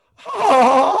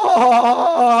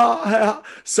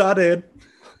Saw, dude.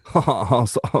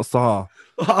 Saw.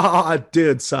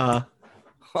 Dude, saw.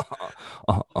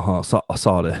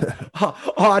 Saw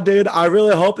that. Dude, I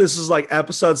really hope this is like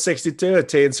episode 62 of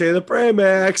TNC the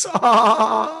Premix.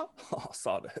 Saw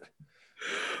that.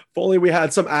 If only we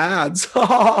had some ads.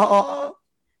 uh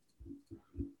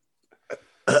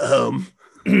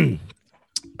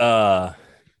that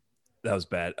was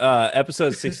bad.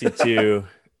 Episode 62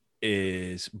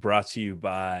 is brought to you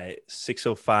by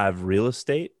 605 Real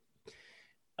Estate.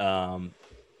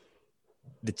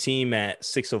 The team at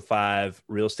 605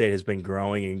 Real Estate has been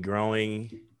growing and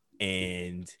growing,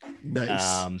 and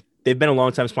Nice. They've been a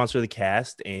long-time sponsor of the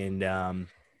cast, and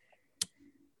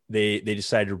they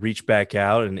decided to reach back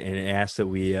out and ask that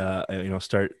we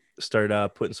start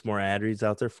putting some more ad reads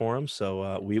out there for them.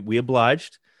 So we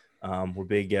obliged. We're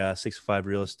big 605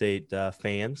 Real Estate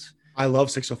fans. I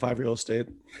love 605 Real Estate.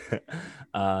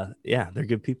 Yeah, they're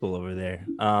good people over there.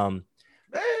 I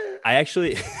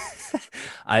actually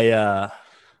I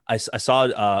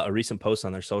saw a recent post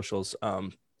on their socials.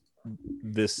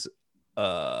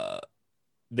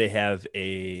 They have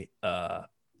a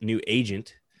new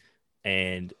agent,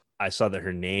 and I saw that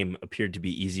her name appeared to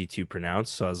be easy to pronounce.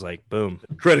 So I was like, boom.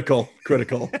 Critical.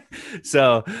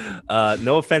 So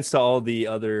no offense to all the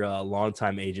other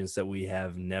longtime agents that we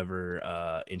have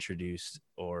never introduced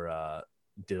or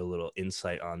did a little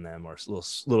insight on them, or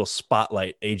little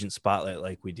spotlight, agent spotlight,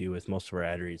 like we do with most of our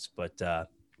ad reads. But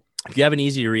if you have an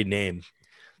easy to read name,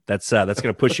 that's going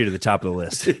to push you to the top of the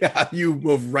list. Yeah, you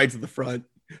move right to the front.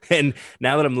 And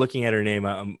now that I'm looking at her name,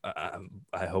 I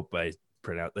hope I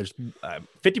pronounce. There's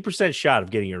 50% shot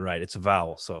of getting it right. It's a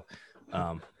vowel, so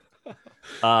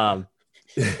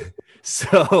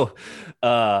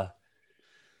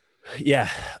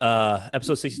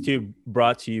episode 62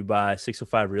 brought to you by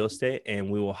 605 Real Estate,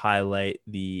 and we will highlight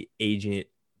the agent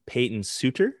Peyton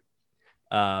Suter.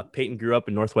 Peyton grew up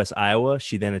in Northwest Iowa.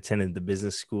 She then attended the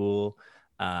business school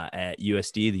at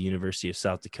USD, the University of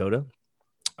South Dakota,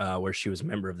 where she was a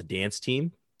member of the dance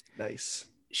team. Nice.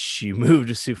 She moved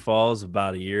to Sioux Falls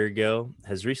about a year ago,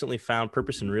 has recently found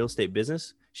purpose in real estate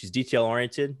business. She's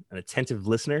detail-oriented, an attentive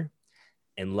listener,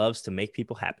 and loves to make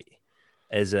people happy.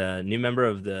 As a new member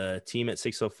of the team at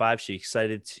 605,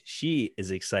 she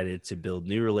is excited to build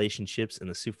new relationships in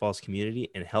the Sioux Falls community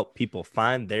and help people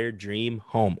find their dream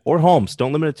home or homes.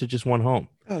 Don't limit it to just one home.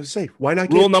 Oh, say, why not?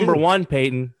 Rule number one,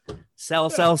 Peyton: sell.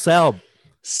 Sell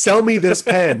me this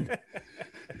pen.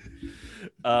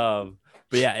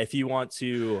 But yeah, if you want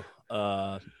to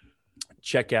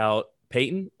check out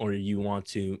Peyton, or you want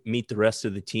to meet the rest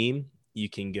of the team, you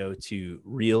can go to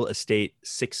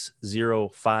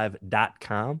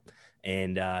realestate605.com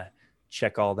and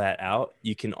check all that out.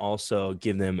 You can also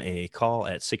give them a call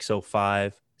at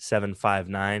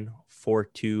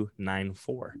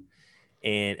 605-759-4294.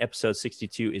 And episode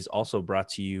 62 is also brought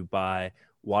to you by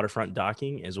Waterfront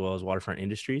Docking as well as Waterfront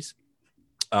Industries.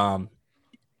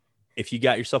 If you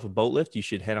got yourself a boat lift, you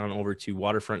should head on over to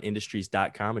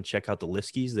waterfrontindustries.com and check out the lift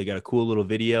skis. They got a cool little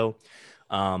video.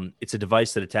 It's a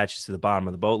device that attaches to the bottom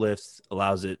of the boat lift,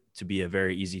 allows it to be a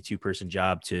very easy two-person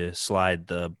job to slide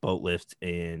the boat lift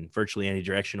in virtually any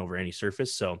direction over any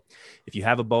surface. So if you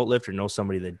have a boat lift or know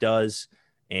somebody that does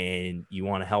and you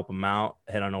want to help them out,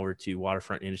 head on over to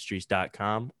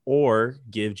waterfrontindustries.com or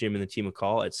give Jim and the team a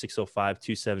call at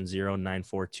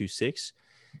 605-270-9426.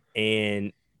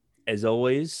 And as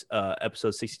always,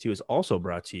 episode 62 is also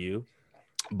brought to you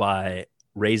by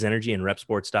Raise Energy and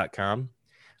repsports.com.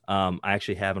 I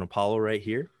actually have an Apollo right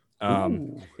here.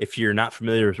 If you're not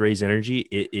familiar with Raise Energy,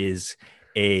 it is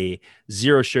a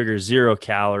zero sugar, 0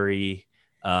 calorie,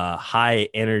 high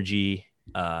energy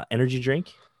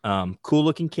drink. Cool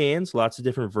looking cans, lots of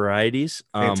different varieties.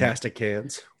 Fantastic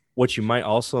cans. What you might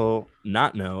also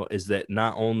not know is that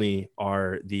not only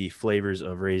are the flavors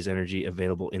of Raise Energy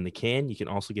available in the can, you can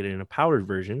also get it in a powdered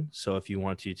version. So if you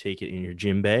want to take it in your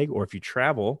gym bag, or if you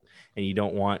travel and you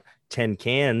don't want 10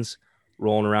 cans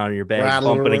rolling around in your bag,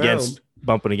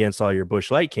 bumping against all your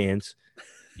Busch Light cans,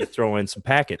 you throw in some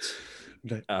packets.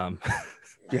 Yeah,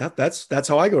 that's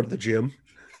how I go to the gym.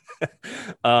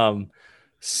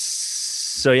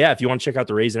 So yeah, if you want to check out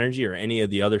the Raise Energy or any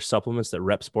of the other supplements that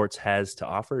Rep Sports has to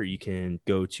offer, you can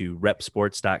go to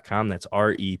repsports.com. That's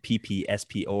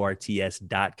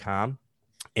REPPSPORTS.com.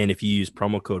 And if you use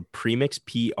promo code PREMIX,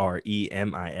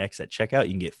 PREMIX at checkout,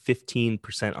 you can get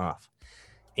 15% off.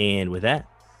 And with that,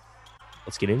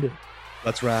 let's get into it.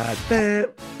 Let's ride.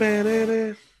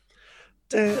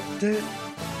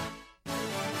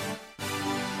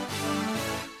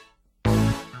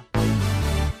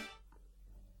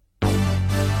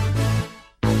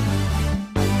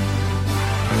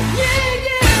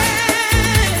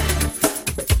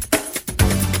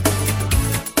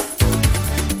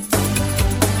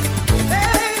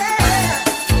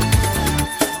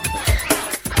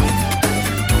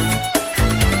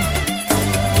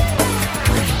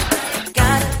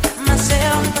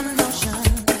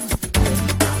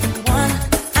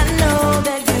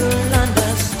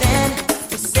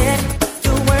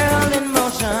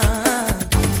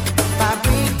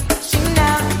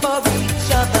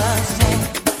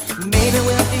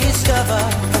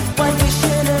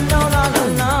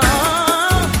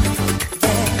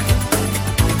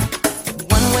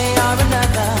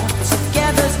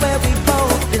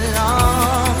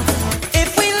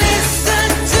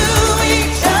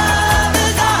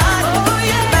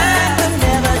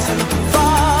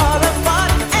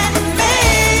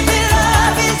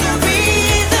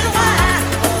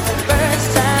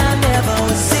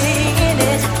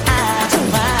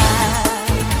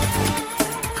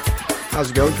 How's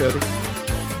it going, Cody?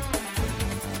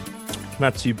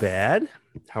 Not too bad.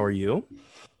 How are you?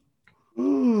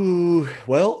 Ooh,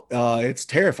 well, it's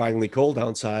terrifyingly cold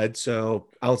outside, so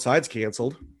outside's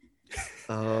canceled.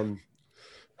 Um,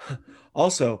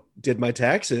 also, did my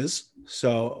taxes,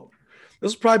 so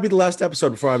this will probably be the last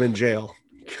episode before I'm in jail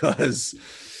because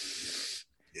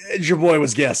your boy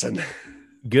was guessing.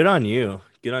 Good on you.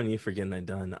 Good on you for getting that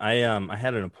done. I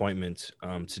had an appointment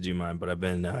to do mine, but I've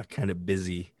been kind of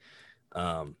busy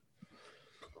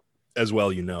as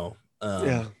well, you know.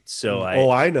 Yeah. So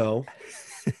I know.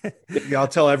 Yeah, I'll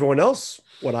tell everyone else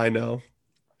what I know.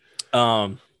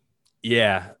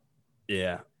 Yeah.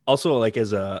 Also, like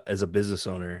as a business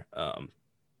owner,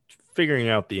 figuring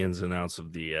out the ins and outs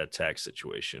of the tax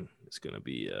situation is going to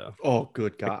be Oh,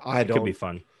 good God. it could be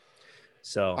fun.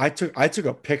 So I took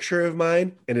a picture of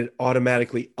mine and it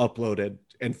automatically uploaded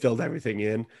and filled everything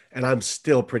in, and I'm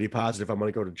still pretty positive I'm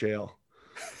gonna go to jail.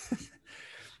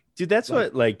 dude, that's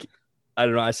what, like, I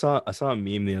don't know. I saw a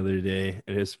meme the other day,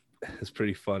 and it's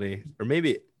pretty funny. Or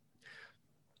maybe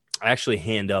actually,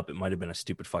 hand up, it might have been a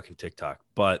stupid fucking TikTok.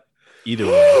 But either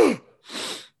way,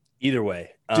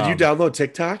 Did you download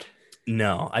TikTok?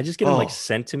 No, I just get them like Oh.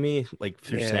 sent to me like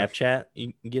through Yeah. Snapchat.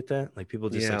 You can get that? Like people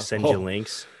just Yeah. like send you Oh.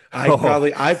 links.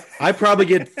 I probably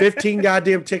get 15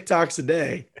 goddamn TikToks a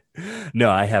day. No,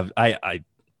 I have I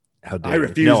how dare I you.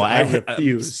 refuse. No, I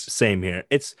refuse. Same here.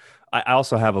 I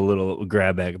also have a little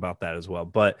grab bag about that as well.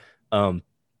 But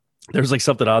there's like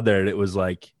something on there, and it was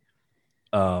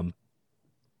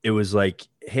like,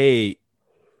 hey,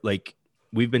 like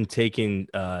we've been taking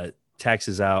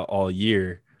taxes out all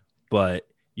year, but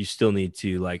you still need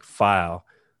to like file.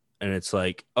 And it's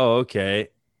like, oh, okay.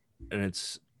 And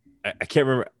it's I can't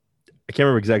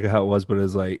remember exactly how it was, but it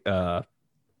was like I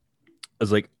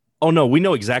was like, oh no, we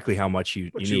know exactly how much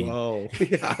you need. Oh,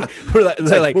 yeah. We're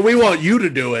like, well, we want you to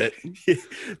do it.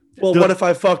 Well, what if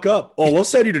I fuck up? Oh, we'll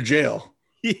send you to jail.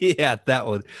 Yeah, that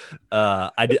one.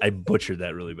 I butchered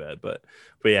that really bad, but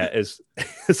yeah, it's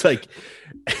like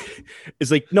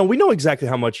no, we know exactly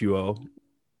how much you owe,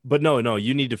 but no,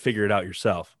 you need to figure it out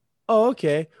yourself. Oh,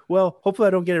 okay. Well, hopefully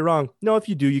I don't get it wrong. No, if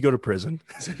you do, you go to prison.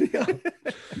 Yeah.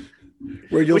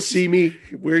 Where you'll see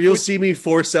me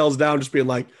 4 cells down, just being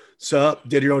like, "Sup?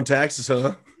 Did your own taxes,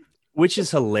 huh?" Which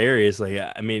is hilarious. Like,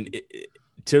 I mean,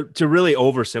 to really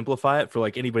oversimplify it for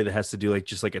like anybody that has to do like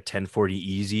just like a 1040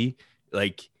 easy,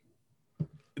 like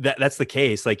that's the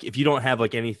case. Like, if you don't have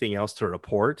like anything else to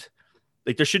report,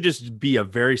 like there should just be a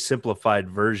very simplified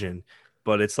version.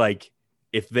 But it's like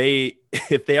if they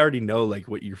already know like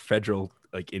what your federal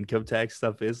like income tax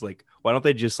stuff is, like why don't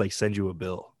they just like send you a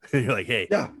bill? And you're like, hey,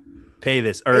 Yeah. pay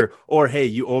this, or hey,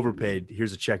 you overpaid.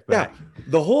 Here's a check back. Yeah,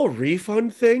 the whole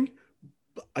refund thing,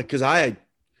 because I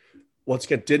once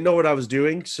again didn't know what I was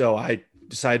doing, so I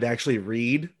decided to actually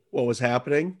read what was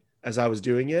happening as I was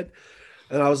doing it,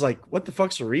 and I was like, "What the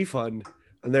fuck's a refund?"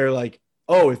 And they're like,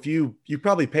 "Oh, if you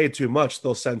probably paid too much,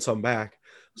 they'll send some back."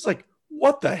 I was like,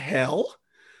 "What the hell?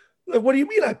 Like, what do you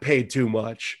mean I paid too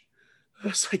much?" I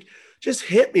was like, "Just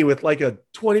hit me with like a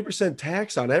 20%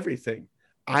 tax on everything.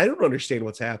 I don't understand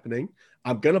what's happening.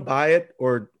 I'm going to buy it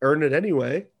or earn it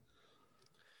anyway."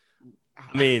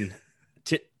 I mean,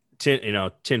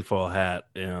 tinfoil hat,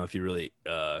 if you really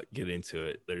get into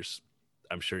it,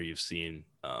 I'm sure you've seen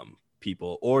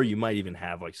people, or you might even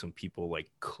have like some people like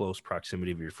close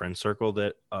proximity of your friend circle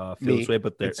that feel this way,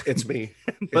 but it's me.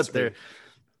 But they're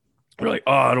like,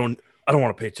 oh, I don't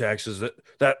want to pay taxes.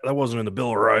 That wasn't in the Bill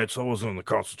of Rights. That wasn't in the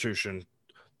Constitution.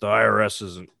 The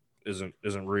IRS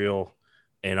isn't real,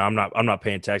 and I'm not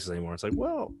paying taxes anymore. It's like,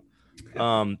 well,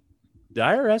 the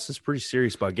IRS is pretty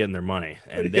serious about getting their money,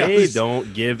 and they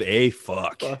don't give a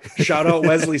fuck. Shout out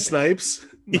Wesley Snipes.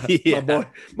 Yeah.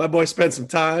 My boy spent some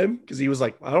time because he was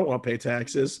like, I don't want to pay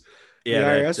taxes. Yeah,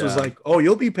 the IRS was like, oh,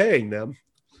 you'll be paying them.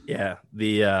 Yeah,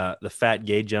 the fat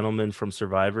gay gentleman from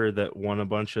Survivor that won a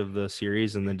bunch of the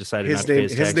series and then decided not to pay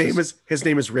his taxes. His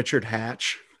name is Richard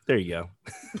Hatch. There you go.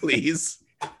 Please.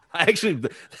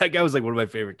 That guy was like one of my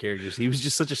favorite characters. He was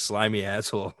just such a slimy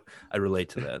asshole. I relate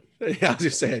to that. Yeah, I was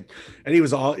just saying. And he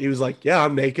was like, yeah,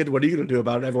 I'm naked. What are you going to do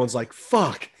about it? Everyone's like,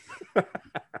 fuck.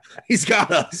 He's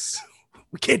got us.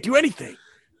 We can't do anything.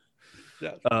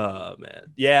 Yeah.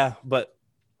 Man. Yeah, but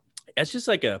it's just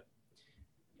like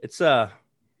it's a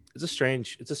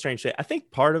strange thing. I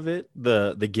think part of it,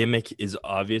 the gimmick is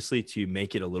obviously to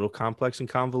make it a little complex and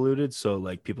convoluted, so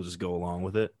like people just go along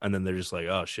with it, and then they're just like,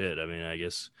 oh shit, I mean, I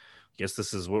guess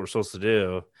this is what we're supposed to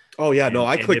do. Oh yeah, no,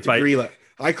 I clicked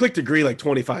agree like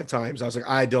 25 times. I was like,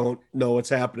 I don't know what's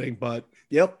happening, but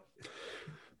yep,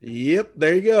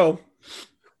 there you go.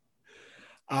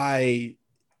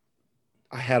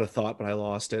 I had a thought, but I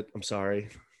lost it. I'm sorry.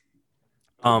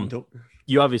 Um,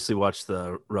 you obviously watched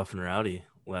the Rough and Rowdy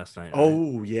last night. Right?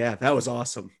 Oh yeah, that was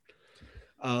awesome.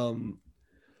 Um,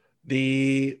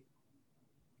 the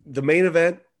the main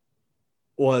event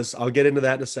was, I'll get into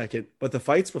that in a second, but the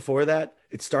fights before that,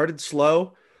 it started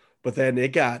slow, but then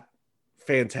it got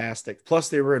fantastic. Plus,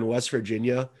 they were in West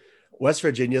Virginia. West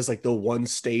Virginia is like the one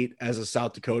state as a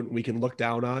South Dakotan we can look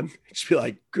down on. Just be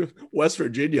like, West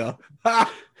Virginia.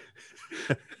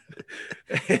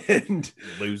 And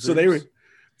Losers.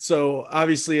 so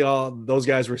obviously all those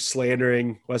guys were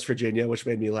slandering West Virginia, which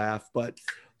made me laugh. But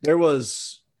there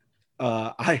was,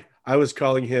 I was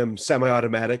calling him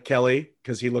semi-automatic Kelly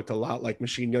because he looked a lot like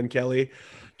Machine Gun Kelly.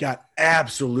 Got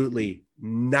absolutely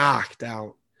knocked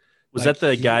out. Was that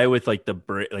the guy with like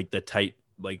the tight,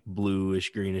 like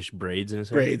bluish greenish braids in his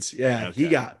hair? Braids? Yeah, okay. He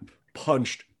got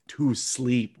punched to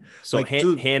sleep. So like,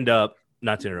 hand up,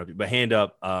 not to interrupt you, but hand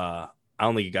up. I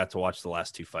only got to watch the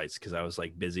last two fights because I was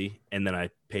like busy, and then I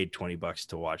paid $20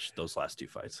 to watch those last two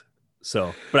fights.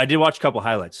 So, but I did watch a couple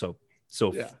highlights. So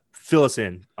yeah. Fill us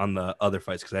in on the other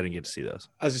fights because I didn't get to see those.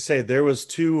 As I say, there was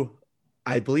two.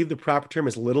 I believe the proper term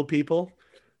is little people.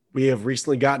 We have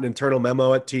recently got an internal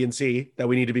memo at TNC that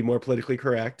we need to be more politically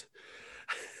correct.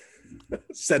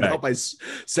 Sent out by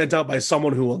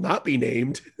someone who will not be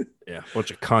named. Yeah,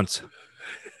 bunch of cunts.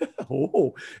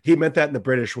 Oh, he meant that in the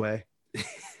British way.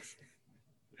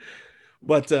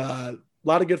 But a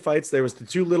lot of good fights. There was the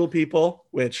two little people,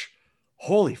 which,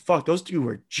 holy fuck, those two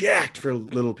were jacked for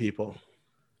little people.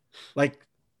 Like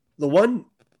the one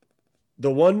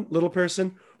little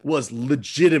person was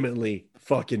legitimately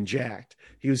fucking jacked.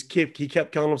 He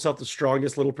kept calling himself the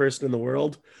strongest little person in the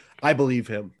world. I believe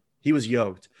him. He was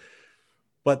yoked.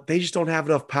 But they just don't have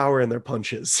enough power in their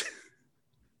punches.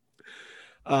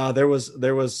 There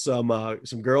was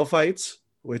some girl fights,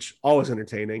 which always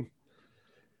entertaining.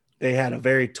 They had a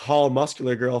very tall,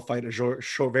 muscular girl fight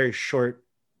a very short,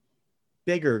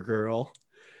 bigger girl,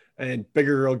 and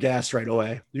bigger girl gassed right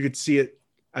away. You could see it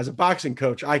as a boxing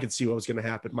coach. I could see what was going to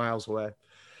happen miles away.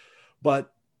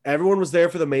 But everyone was there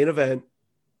for the main event.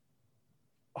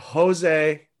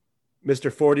 Jose,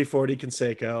 Mr. 40-40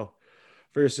 Canseco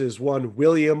versus one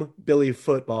William Billy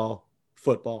Football.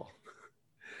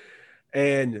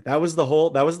 And that was the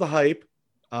hype.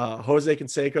 Jose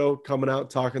Canseco coming out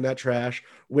talking that trash.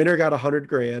 Winner got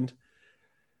 $100,000.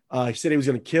 He said he was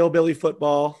going to kill Billy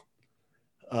Football.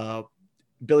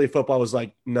 Billy Football was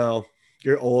like, "No,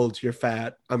 you're old, you're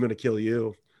fat. I'm going to kill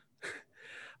you."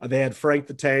 They had Frank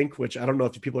the Tank, which I don't know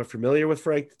if people are familiar with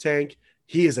Frank the Tank.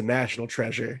 He is a national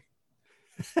treasure.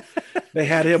 They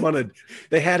had him on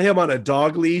a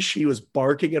dog leash. He was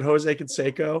barking at Jose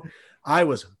Canseco. I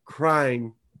was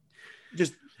crying.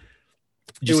 Did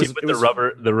you see the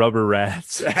rubber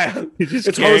rats?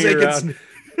 It's Jose Canseco,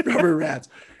 rubber rats.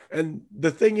 And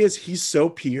the thing is, he's so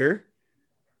pure.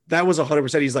 That was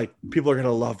 100%. He's like, people are going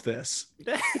to love this.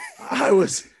 I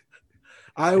was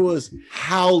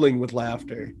howling with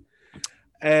laughter.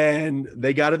 And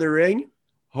they got in the ring.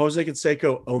 Jose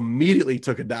Canseco immediately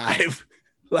took a dive.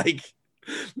 Like,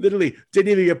 literally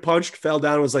didn't even get punched, fell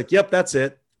down, was like, "Yep, that's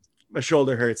it. My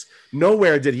shoulder hurts."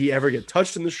 Nowhere did he ever get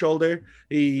touched in the shoulder.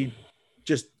 He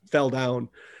just fell down.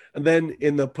 And then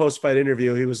in the post-fight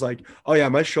interview, he was like, "Oh yeah,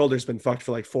 my shoulder's been fucked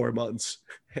for like 4 months."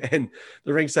 And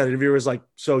the ringside interviewer was like,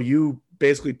 "So you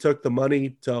basically took the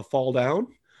money to fall down?"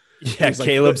 Yeah,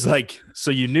 Caleb's like,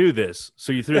 "So you knew this,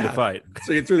 so you threw the fight."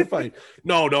 So you threw the fight.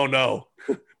 No.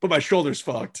 But my shoulder's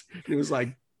fucked. He was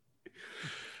like,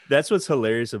 that's what's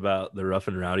hilarious about the Rough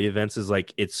and Rowdy events is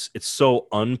like it's so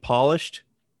unpolished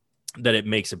that it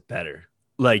makes it better.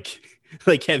 Like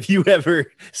have you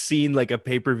ever seen like a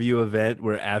pay-per-view event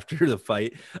where after the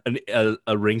fight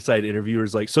a ringside interviewer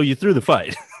is like, "So you threw the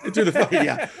fight?" You threw the fight,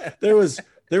 yeah. There was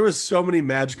so many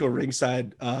magical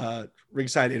ringside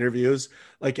interviews.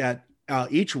 Like at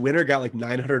each winner got like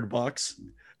 $900,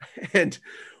 and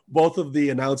both of the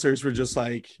announcers were just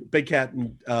like, Big Cat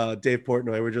and Dave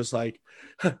Portnoy were just like,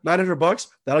 $900,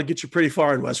 that'll get you pretty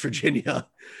far in West Virginia.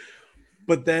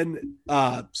 But then,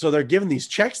 so they're giving these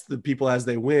checks to the people as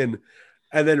they win.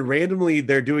 And then randomly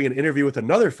they're doing an interview with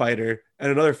another fighter,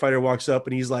 and another fighter walks up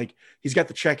and he's like, he's got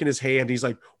the check in his hand. He's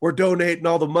like, "We're donating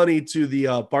all the money to the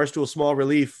Barstool Small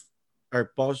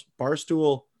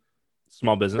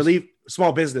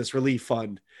Business Relief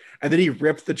Fund." And then he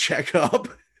ripped the check up.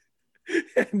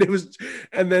 And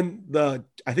then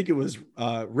I think it was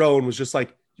Rowan was just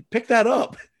like, "You pick that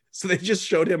up." So they just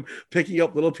showed him picking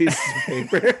up little pieces of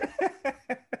paper.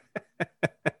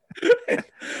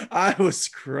 I was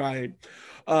crying.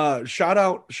 Shout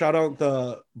out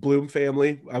the Bloom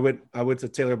family. I went to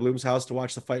Taylor Bloom's house to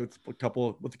watch the fight with a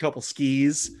couple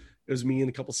skis. It was me and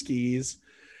a couple skis.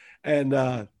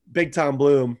 And Big Tom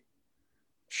Bloom,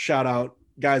 shout out,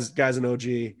 guys in OG.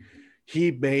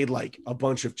 He made like a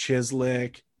bunch of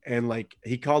Chislic and like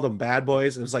he called them bad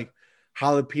boys. It was like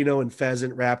jalapeno and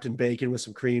pheasant wrapped in bacon with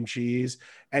some cream cheese.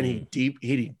 And he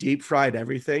deep fried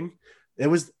everything. It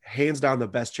was hands down the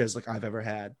best Chislic I've ever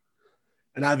had.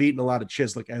 And I've eaten a lot of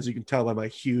Chislic, as you can tell by my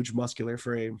huge muscular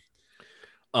frame.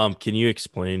 Can you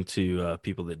explain to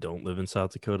people that don't live in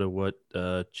South Dakota what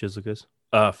Chislic is?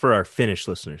 For our Finnish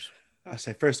listeners. I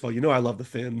say, first of all, I love the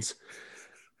Finns.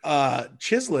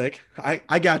 Chislic,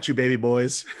 I got you, baby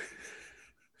boys.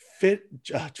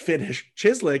 Finnish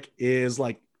Chislic is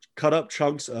like cut up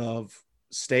chunks of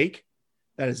steak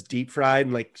that is deep fried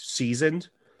and like seasoned.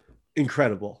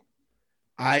 Incredible.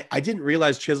 I didn't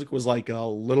realize Chislic was like a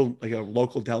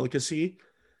local delicacy.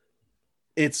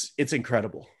 It's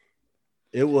incredible.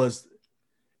 It was,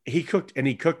 he cooked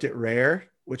it rare,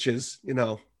 which is,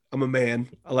 I'm a man.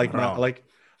 I'm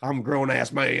a grown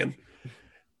ass man.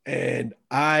 And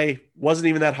I wasn't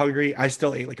even that hungry. I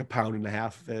still ate like a pound and a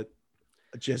half of it.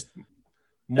 Just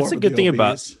more. That's a good thing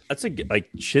about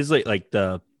Chislic, like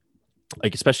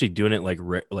especially doing it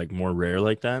like more rare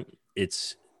like that.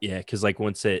 It's because like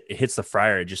once it hits the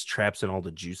fryer, it just traps in all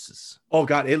the juices. Oh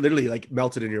God, it literally like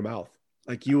melted in your mouth.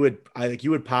 Like you would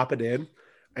pop it in,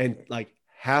 and like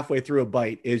halfway through a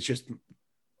bite, it's just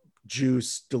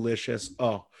juice, delicious.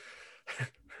 Oh,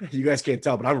 you guys can't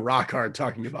tell, but I'm rock hard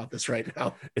talking about this right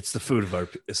now. It's the food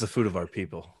of our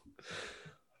people.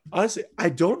 Honestly, I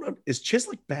don't know. Is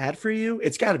Chislic bad for you?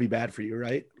 It's got to be bad for you,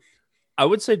 right? I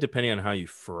would say depending on how you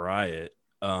fry it,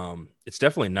 it's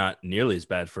definitely not nearly as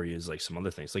bad for you as like some other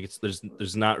things. Like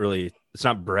there's not really, it's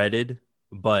not breaded,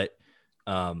 but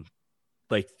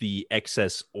like the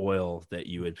excess oil that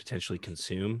you would potentially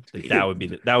consume, like that would be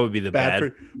the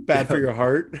bad for your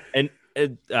heart. And I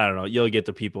don't know, you'll get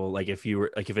the people like if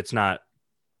it's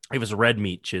red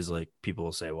meat Chislic, people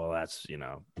will say, well, that's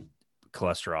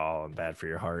cholesterol and bad for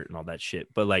your heart and all that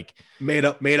shit. But like made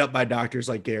up by doctors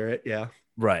like Garrett. Yeah.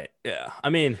 Right. Yeah. I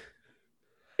mean,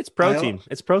 it's protein.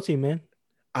 It's protein, man.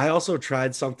 I also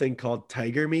tried something called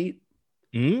tiger meat.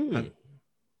 It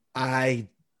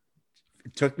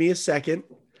took me a second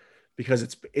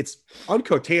because it's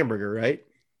uncooked hamburger, right?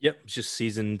 Yep. Just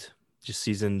seasoned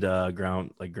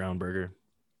ground burger.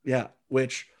 Yeah.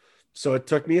 So it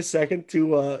took me a second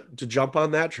to jump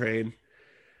on that train.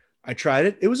 I tried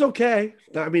it. It was okay.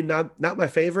 I mean, not my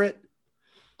favorite.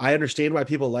 I understand why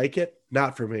people like it.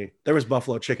 Not for me. There was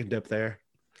buffalo chicken dip there.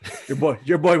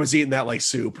 Your boy was eating that like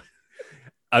soup.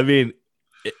 I mean,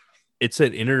 it's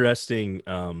an interesting.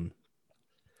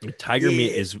 Tiger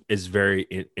meat is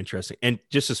very interesting, and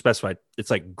just to specify, it's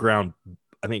like ground.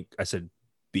 I think I said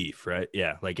beef, right?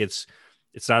 Yeah, like it's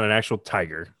not an actual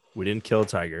tiger. We didn't kill a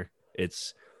tiger.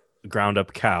 It's a ground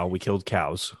up cow. We killed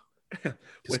cows.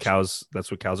 Because cows, that's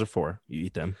what cows are for. You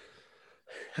eat them.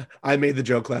 I made the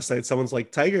joke last night. Someone's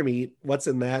like, tiger meat, what's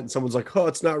in that? And someone's like, oh,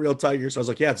 it's not real tiger. So I was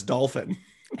like, yeah, it's dolphin.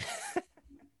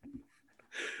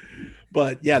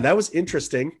 But yeah, that was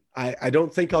interesting. I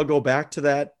don't think I'll go back to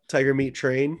that tiger meat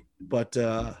train, but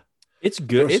it's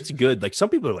good. It's good. Like some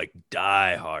people are like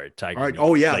die hard tiger meat.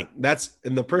 Oh yeah, like,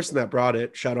 and the person that brought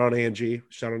it, shout out Angie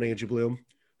Bloom.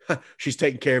 She's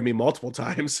taken care of me multiple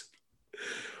times.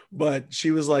 But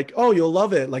she was like, oh, you'll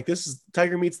love it. Like, this is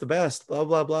tiger meat's the best, blah,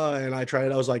 blah, blah. And I tried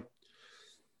it. I was like,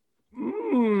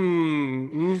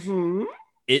 mm-hmm.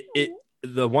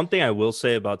 The one thing I will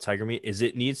say about tiger meat is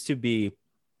it needs to be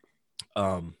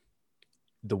the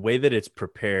way that it's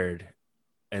prepared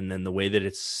and then the way that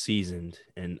it's seasoned,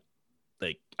 and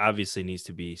like obviously needs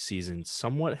to be seasoned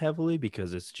somewhat heavily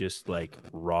because it's just like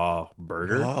raw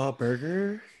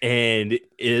burger. And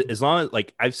as long as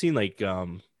like I've seen like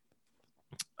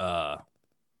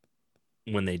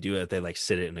when they do it, they like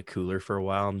sit it in a cooler for a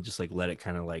while and just like let it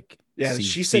kind of like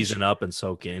season up and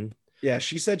soak in. Yeah,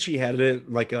 she said she had it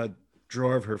in like a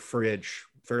drawer of her fridge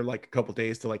for like a couple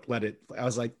days to like let it. I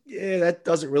was like, yeah, that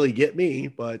doesn't really get me,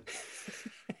 but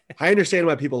I understand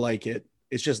why people like it.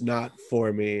 It's just not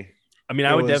for me. I mean,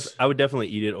 I would definitely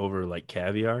eat it over like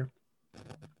caviar.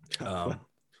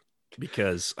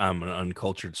 Because I'm an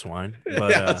uncultured swine.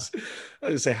 But I was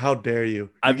gonna say, how dare you?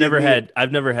 I've never had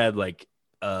like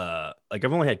I've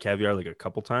only had caviar like a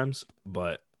couple times,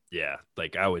 but yeah,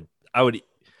 like I would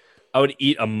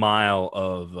eat a mile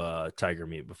of tiger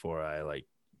meat before I like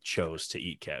chose to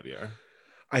eat caviar.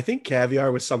 I think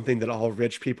caviar was something that all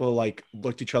rich people like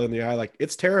looked each other in the eye like,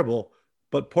 it's terrible,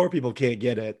 but poor people can't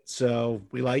get it, so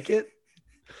we like it.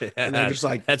 And they're just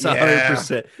like, that's yeah,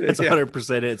 100%. That's yeah.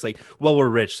 100% it. It's like, well, we're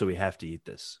rich, so we have to eat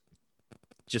this,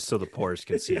 just so the poorest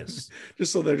can see us.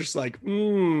 Just so they're just like,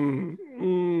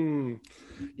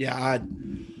 yeah.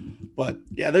 But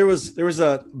yeah, there was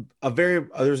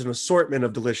an assortment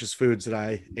of delicious foods that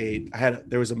I ate.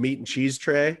 There was a meat and cheese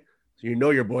tray. So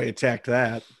your boy attacked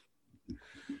that.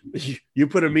 You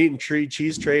put a meat and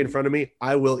cheese tray in front of me,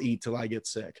 I will eat till I get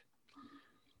sick.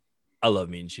 I love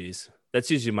meat and cheese.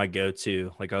 That's usually my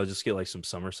go-to. Like I'll just get like some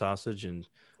summer sausage and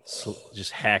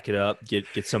just hack it up. Get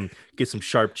some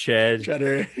sharp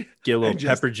Cheddar, get a little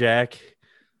pepper jack.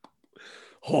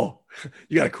 Oh,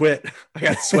 you gotta quit. I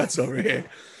got sweats over here.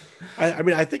 I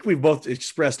mean, I think we've both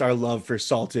expressed our love for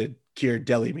salted cured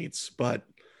deli meats, but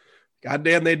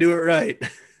goddamn, they do it right.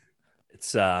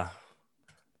 It's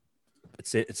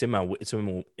in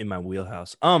my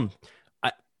wheelhouse. I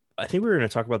think we were going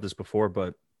to talk about this before,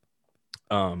 but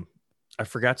I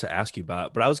forgot to ask you about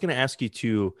it. But I was going to ask you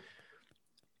to,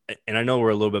 and I know we're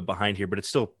a little bit behind here, but it's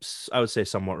still, I would say,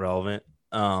 somewhat relevant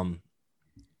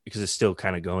because it's still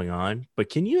kind of going on. But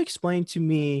can you explain to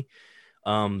me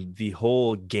the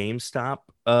whole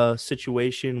GameStop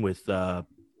situation with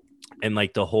and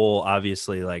like the whole,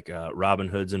 obviously, like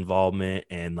Robinhood's involvement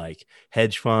and like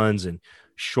hedge funds and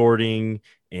shorting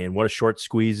and what a short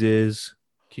squeeze is?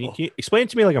 Can you explain it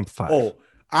to me like I'm 5? Oh,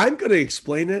 I'm going to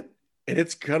explain it, and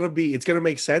it's going to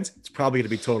make sense. It's probably going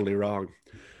to be totally wrong.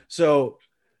 So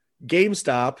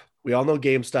GameStop, we all know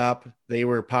GameStop. They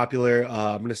were popular.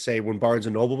 I'm going to say when Barnes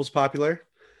and Noble was popular.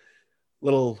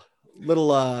 Little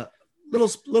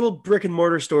brick and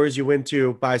mortar stores you went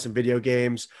to buy some video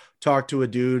games, talk to a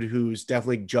dude who's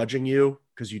definitely judging you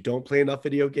because you don't play enough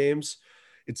video games.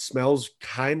 It smells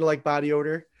kind of like body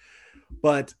odor,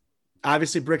 but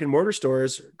obviously brick and mortar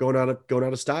stores going out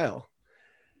of style.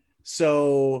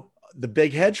 So the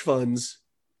big hedge funds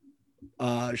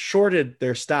shorted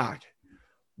their stock,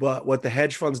 but what the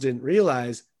hedge funds didn't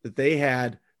realize that they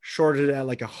had shorted at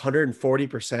like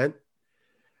 140%,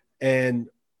 and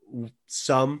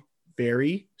some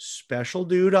very special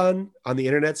dude on the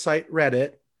internet site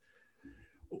Reddit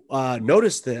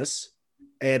noticed this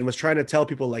and was trying to tell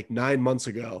people like 9 months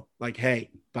ago, like, hey,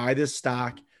 buy this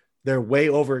stock. They're way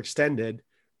overextended.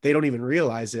 They don't even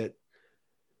realize it.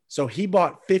 So he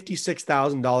bought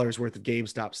 $56,000 worth of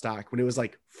GameStop stock when it was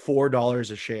like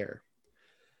 $4 a share.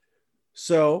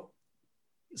 So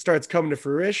it starts coming to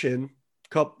fruition.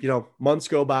 Months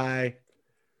go by.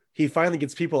 He finally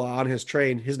gets people on his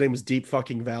train. His name is Deep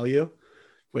Fucking Value,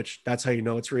 which that's how you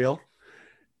know it's real.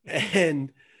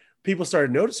 And people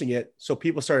started noticing it. So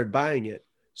people started buying it.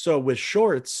 So with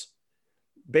shorts,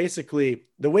 basically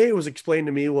the way it was explained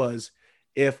to me was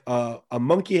if a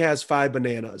monkey has 5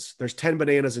 bananas, there's 10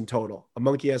 bananas in total. A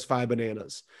monkey has 5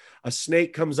 bananas. A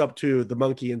snake comes up to the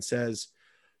monkey and says,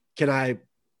 can I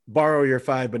borrow your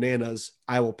 5 bananas?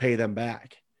 I will pay them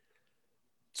back.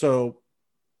 So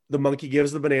the monkey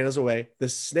gives the bananas away. The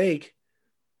snake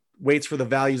waits for the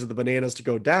values of the bananas to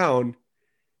go down,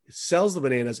 sells the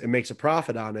bananas, and makes a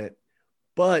profit on it.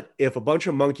 But if a bunch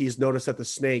of monkeys notice that the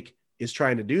snake is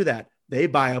trying to do that, they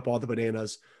buy up all the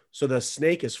bananas. So the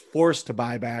snake is forced to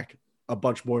buy back a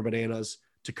bunch more bananas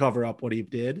to cover up what he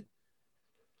did.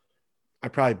 I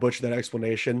probably butchered that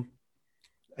explanation.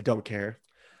 I don't care.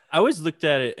 I always looked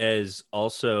at it as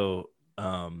also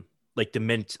like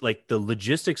the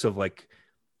logistics of like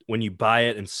when you buy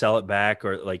it and sell it back,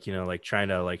 or like, like trying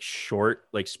to like short,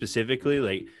 like specifically,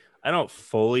 like I don't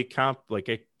fully like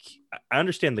I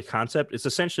understand the concept. It's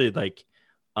essentially like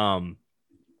the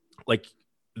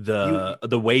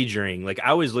wagering. Like I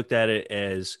always looked at it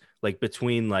as like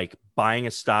between like buying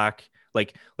a stock,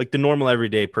 like the normal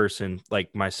everyday person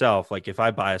like myself, like if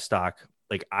I buy a stock,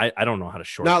 like I don't know how to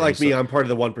short. Not things, like me, so. I'm part of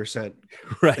the 1%.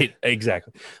 Right,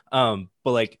 exactly. But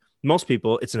like most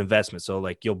people, it's an investment. So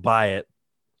like you'll buy it,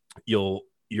 you're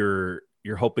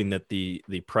hoping that the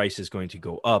price is going to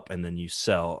go up and then you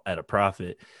sell at a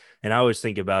profit. And I always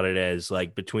think about it as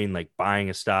like between like buying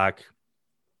a stock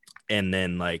and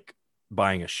then like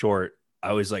buying a short. I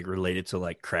always like relate it to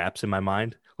like craps in my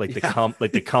mind, like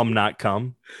the come not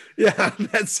come. Yeah,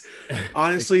 that's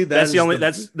honestly that's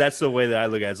the way that I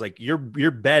look at it. It's like you're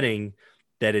betting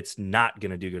that it's not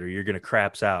gonna do good, or you're gonna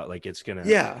craps out, like it's gonna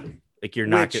like you're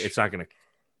not it's not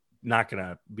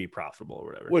gonna be profitable or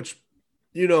whatever. Which,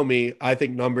 you know me, I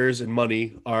think numbers and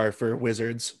money are for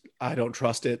wizards. I don't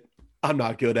trust it. I'm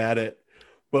not good at it.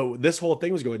 But this whole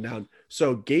thing was going down.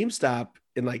 So GameStop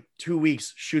in like 2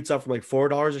 weeks shoots up from like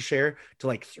 $4 a share to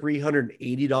like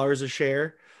 $380 a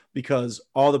share, because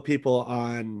all the people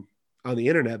on the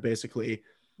internet basically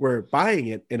were buying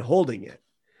it and holding it.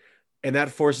 And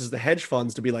that forces the hedge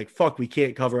funds to be like, fuck, we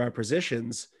can't cover our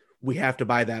positions. We have to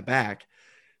buy that back.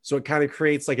 So it kind of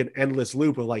creates like an endless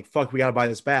loop of like, fuck, we got to buy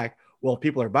this back. Well, if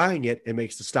people are buying it, it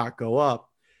makes the stock go up.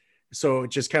 So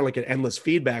it's just kind of like an endless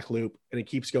feedback loop, and it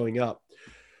keeps going up.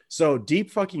 So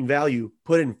Deep fucking Value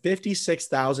put in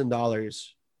 $56,000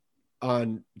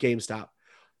 on GameStop.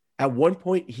 At one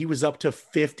point, he was up to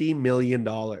 $50 million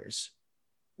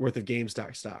worth of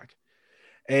GameStop stock.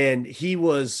 And he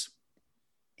was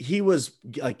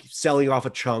like selling off a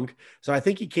chunk. So I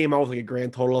think he came out with like a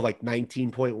grand total of like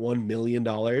 $19.1 million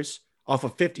off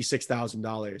of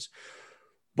 $56,000.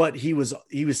 But he was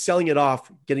selling it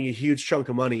off, getting a huge chunk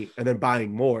of money, and then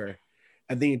buying more.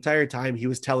 And the entire time he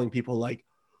was telling people like,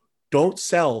 don't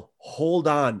sell, hold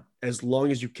on as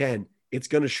long as you can. It's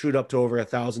going to shoot up to over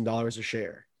 $1,000 a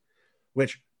share,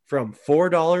 which from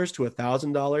 $4 to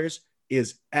 $1,000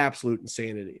 is absolute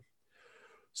insanity.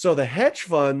 So the hedge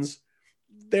funds,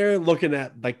 they're looking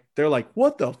at like, they're like,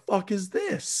 what the fuck is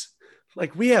this?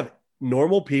 Like, we have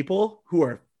normal people who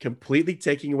are completely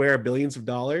taking away our billions of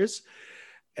dollars.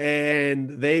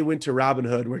 And they went to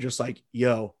Robinhood. We're just like,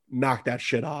 yo, knock that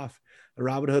shit off. And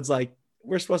Robinhood's like,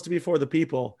 we're supposed to be for the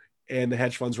people. And the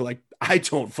hedge funds were like, I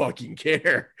don't fucking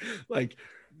care. Like,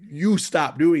 you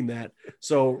stop doing that.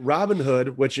 So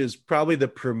Robinhood, which is probably the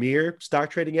premier stock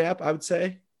trading app, I would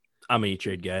say. I'm an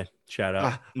E-Trade guy. Shout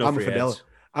out. No free ads.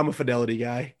 I'm a Fidelity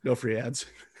guy. No free ads.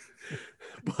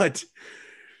 But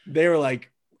they were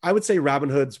like, I would say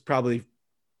Robinhood's probably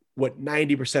what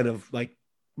 90% of like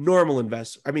normal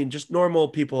investors. I mean, just normal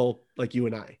people like you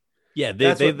and I. Yeah,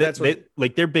 they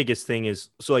like their biggest thing is,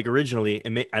 so like originally,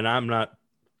 and I'm not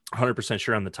 100%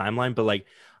 sure on the timeline, but like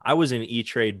I was in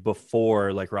E-Trade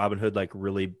before like Robinhood, like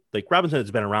really, like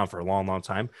Robinhood's been around for a long, long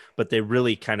time, but they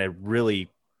really kind of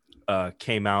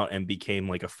came out and became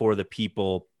like a for the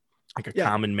people, like a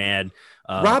common man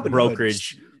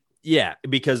brokerage. Yeah,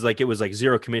 because like it was like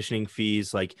zero commissioning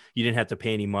fees. Like you didn't have to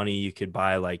pay any money. You could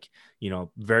buy like, you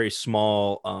know, very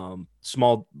small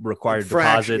required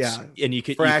deposits, and you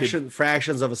could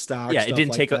fractions of a stock. Yeah, it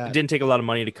didn't take a lot of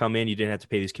money to come in. You didn't have to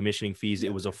pay these commissioning fees.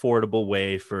 It was affordable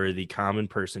way for the common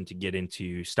person to get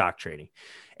into stock trading.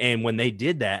 And when they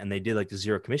did that, and they did like the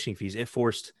zero commissioning fees, it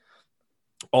forced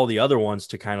all the other ones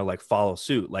to kind of like follow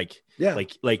suit, like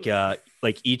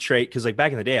E-Trade, because like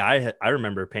back in the day, I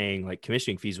remember paying like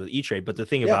commissioning fees with E-Trade, but the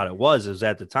thing about it was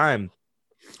at the time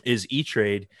is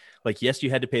E-Trade, like yes,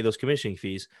 you had to pay those commissioning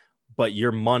fees, but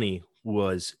your money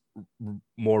was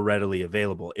more readily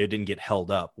available. It didn't get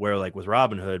held up. Where like with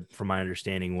Robinhood, from my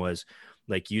understanding, was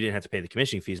like you didn't have to pay the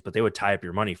commissioning fees, but they would tie up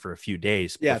your money for a few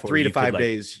days. Yeah, 3 to 5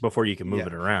 days before you can move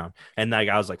it around. And like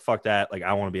I was like, fuck that. Like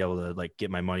I want to be able to like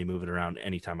get my money moving around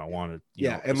anytime I wanted.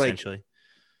 And essentially.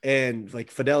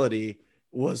 Like Fidelity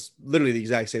was literally the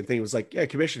exact same thing. It was like, yeah,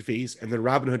 commission fees. And then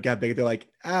Robinhood got big. They're like,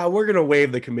 we're going to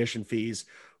waive the commission fees.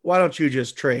 Why don't you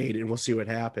just trade and we'll see what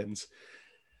happens?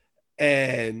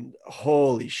 And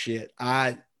holy shit.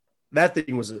 That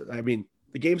thing was, I mean,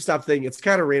 the GameStop thing, it's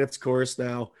kind of ran its course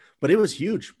now, but it was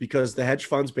huge because the hedge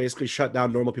funds basically shut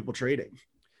down normal people trading.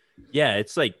 Yeah,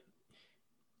 it's like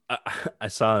I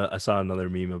saw another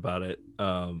meme about it,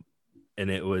 and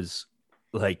it was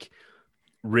like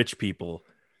rich people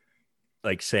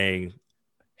like saying,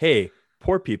 "Hey,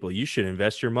 poor people, you should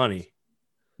invest your money."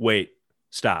 Wait,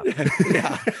 stop.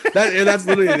 Yeah, that's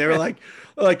literally, they were like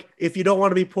if you don't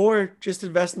want to be poor, just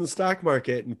invest in the stock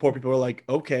market. And poor people are like,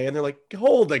 okay, and they're like,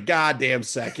 hold a goddamn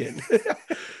second.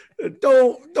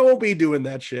 Don't be doing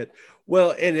that shit.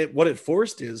 Well, and what it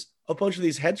forced is a bunch of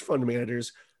these hedge fund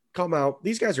managers come out.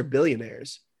 These guys are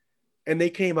billionaires, and they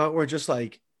came out and were just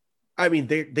like, I mean,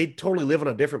 they totally live on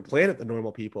a different planet than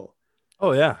normal people.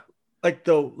 Oh yeah. Like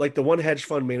the one hedge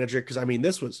fund manager, because I mean,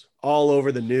 this was all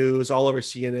over the news, all over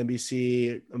CNN,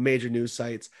 NBC, major news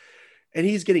sites. And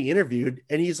he's getting interviewed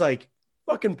and he's like,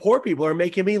 fucking poor people are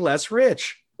making me less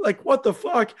rich. Like, what the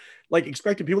fuck? Like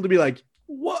expecting people to be like,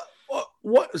 what?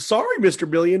 Sorry, Mr.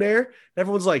 Billionaire. And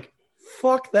everyone's like,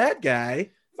 fuck that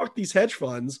guy. Fuck these hedge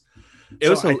funds. It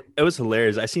was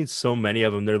hilarious. I seen so many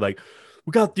of them. They're like,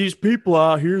 we got these people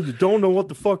out here that don't know what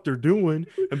the fuck they're doing.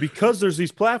 And because there's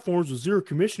these platforms with zero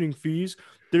commissioning fees,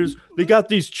 they got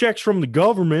these checks from the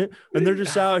government and they're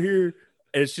just out here.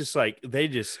 And it's just like,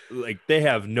 they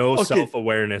have no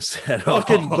self-awareness at all.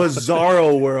 Fucking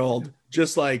bizarro world.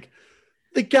 Just like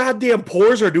the goddamn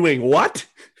poors are doing what?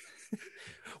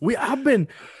 I've been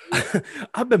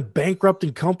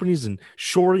bankrupting companies and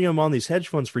shorting them on these hedge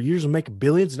funds for years and making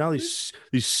billions. Now these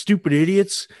stupid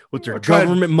idiots with their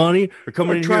government money are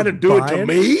coming in trying here to do it to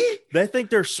me. They think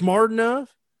they're smart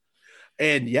enough.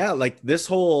 And yeah, like this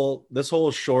whole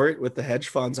short with the hedge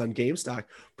funds on GameStop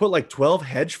put like 12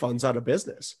 hedge funds out of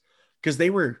business because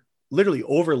they were literally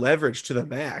over leveraged to the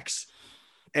max.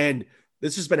 And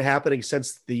this has been happening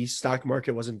since the stock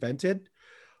market was invented.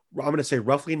 I'm going to say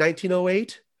roughly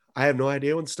 1908. I have no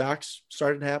idea when stocks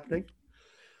started happening.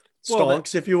 Well,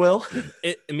 Stonks, if you will.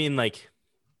 I mean, like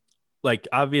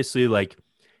obviously, like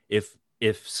if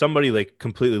somebody like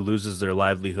completely loses their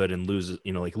livelihood and loses,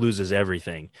 like loses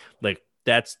everything, like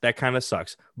that kind of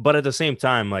sucks. But at the same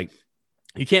time, like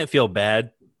you can't feel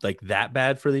bad, like that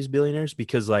bad for these billionaires,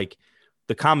 because like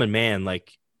the common man,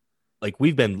 like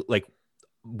we've been like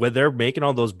when they're making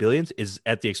all those billions is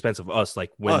at the expense of us.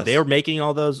 Like when they're making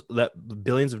all those that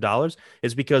billions of dollars,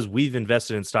 it's because we've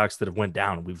invested in stocks that have went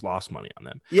down and we've lost money on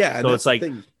them. Yeah. So it's like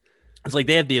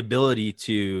they have the ability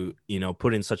to,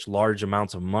 put in such large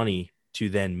amounts of money to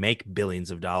then make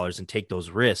billions of dollars and take those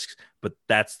risks. But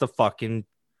that's the fucking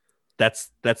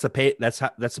that's the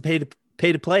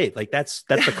pay to play. Like that's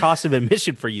the cost of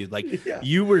admission for you. Like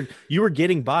you were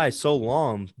getting by so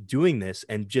long doing this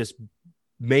and just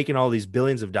making all these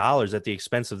billions of dollars at the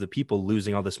expense of the people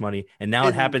losing all this money. And now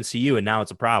it happens to you. And now it's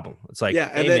a problem. It's like,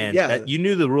 hey man, you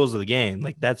knew the rules of the game.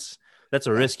 Like that's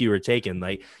a risk you were taking.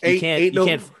 Like you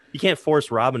can't force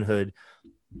Robinhood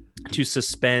to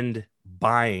suspend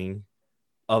buying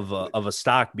of a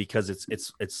stock because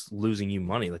it's losing you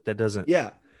money. Like that doesn't.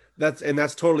 Yeah.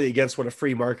 That's totally against what a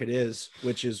free market is,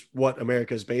 which is what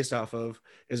America is based off of,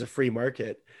 is a free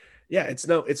market. Yeah. It's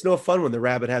no fun when the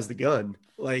rabbit has the gun.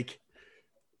 Like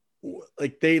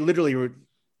they've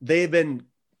been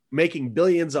making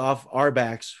billions off our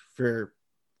backs for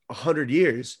 100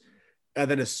 years.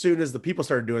 And then as soon as the people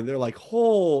started doing it, they're like,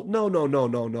 oh,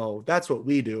 no. That's what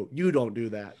we do. You don't do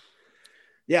that.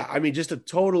 Yeah. I mean, just a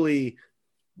totally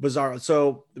bizarre.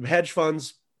 So the hedge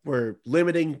funds were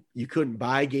limiting. You couldn't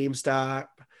buy GameStop.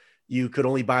 You could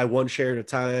only buy one share at a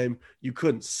time. You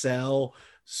couldn't sell.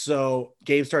 So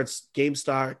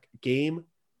GameStop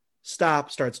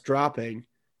starts dropping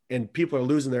and people are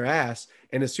losing their ass.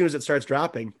 And as soon as it starts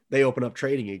dropping, they open up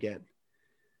trading again,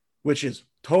 which is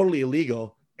totally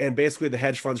illegal. And basically the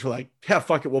hedge funds were like, yeah,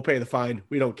 fuck it. We'll pay the fine.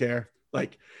 We don't care.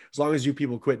 Like, as long as you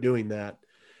people quit doing that.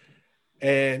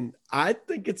 And I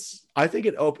think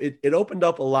it opened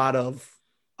up a lot of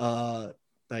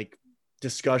like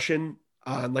discussion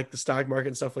on like the stock market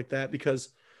and stuff like that, because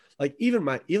like even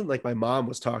my mom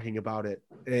was talking about it,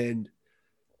 and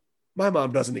my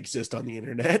mom doesn't exist on the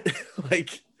internet.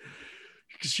 Like,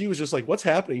 she was just like, what's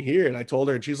happening here? And I told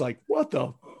her, and she's like, what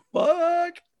the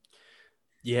fuck?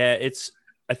 Yeah,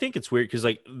 I think it's weird because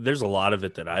like there's a lot of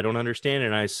it that I don't understand,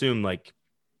 and I assume like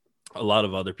a lot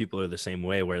of other people are the same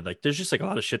way, where like there's just like a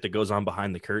lot of shit that goes on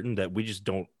behind the curtain that we just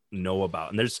don't know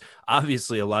about. And there's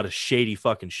obviously a lot of shady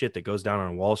fucking shit that goes down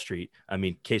on Wall Street. I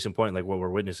mean, case in point, like what we're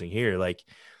witnessing here, like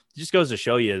it just goes to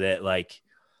show you that like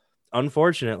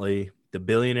unfortunately the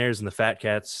billionaires and the fat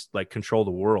cats like control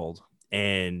the world,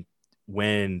 and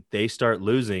when they start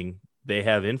losing, they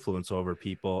have influence over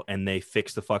people and they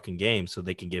fix the fucking game so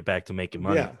they can get back to making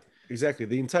money. Yeah, exactly.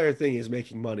 The entire thing is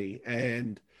making money.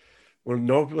 And when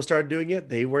normal people started doing it,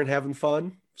 they weren't having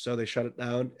fun. So they shut it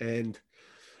down. And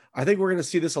I think we're going to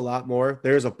see this a lot more.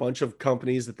 There's a bunch of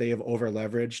companies that they have over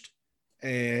leveraged,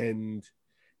 and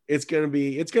it's going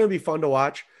to be fun to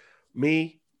watch.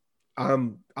 Me,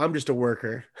 I'm just a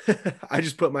worker. I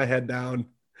just put my head down.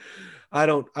 I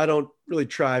don't really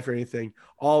try for anything.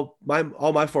 All my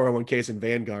 401ks in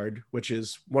Vanguard, which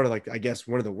is one of I guess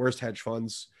one of the worst hedge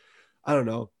funds. I don't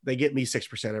know. They get me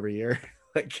 6% every year.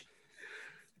 Like,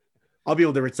 I'll be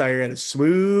able to retire at a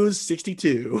smooth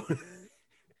 62.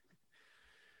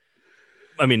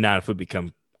 I mean, not if we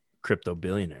become crypto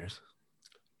billionaires.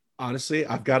 Honestly,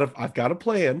 I've got a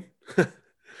plan. It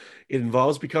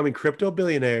involves becoming crypto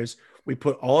billionaires. We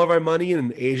put all of our money in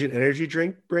an Asian energy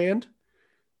drink brand.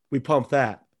 We pump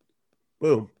that.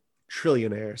 Boom.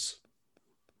 Trillionaires.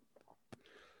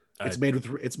 It's made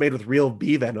with real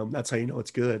bee venom. That's how you know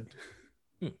it's good.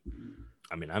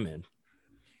 I mean, I'm in.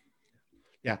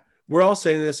 Yeah. We're all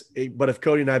saying this, but if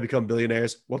Cody and I become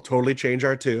billionaires, we'll totally change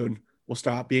our tune. We'll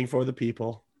stop being for the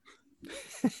people.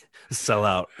 Sell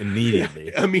out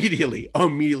immediately. Yeah, immediately.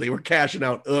 We're cashing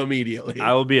out immediately.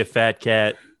 I will be a fat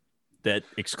cat that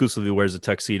exclusively wears a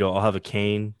tuxedo. I'll have a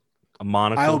cane, a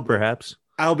monocle, perhaps.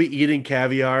 I'll be eating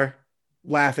caviar,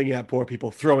 laughing at poor people,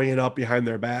 throwing it up behind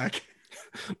their back.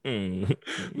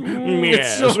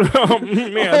 Yes.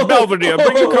 Yeah, Belvedere,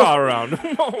 bring your car around.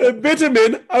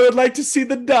 Vitamin, I would like to see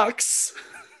the ducks.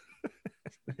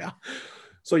 Yeah.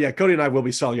 So yeah, Cody and I will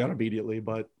be selling out immediately.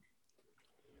 But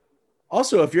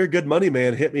also, if you're a good money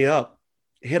man, hit me up.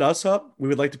 hit us up. We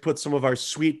would like to put some of our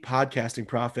sweet podcasting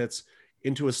profits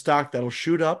into a stock that'll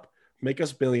shoot up, make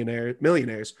us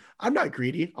millionaires. I'm not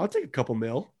greedy. I'll take a couple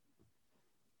mil.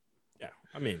 Yeah,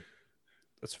 I mean,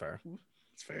 that's fair.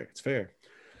 It's fair. It's fair.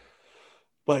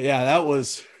 But yeah, that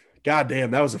was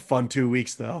goddamn. That was a fun 2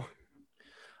 weeks though.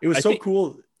 It was so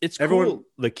cool. It's cool.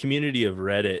 The community of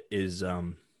Reddit is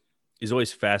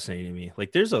always fascinating to me.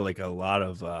 Like there's a lot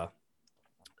of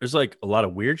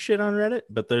weird shit on Reddit,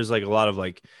 but there's like a lot of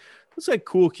like it's like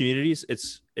cool communities.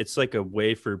 It's like a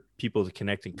way for people to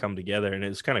connect and come together, and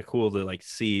it's kind of cool to like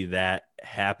see that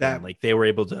happen. Like they were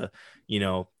able to,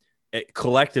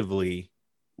 collectively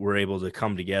were able to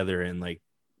come together and like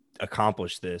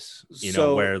accomplish this,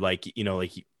 where like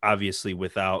obviously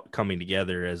without coming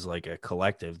together as like a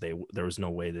collective, there was no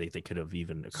way that they could have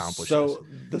even accomplished this.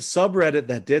 The subreddit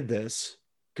that did this,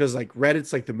 because like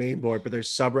Reddit's like the main board, but there's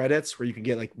subreddits where you can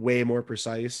get like way more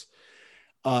precise,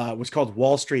 was called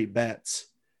Wall Street Bets,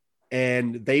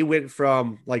 and they went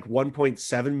from like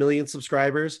 1.7 million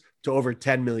subscribers to over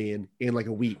 10 million in like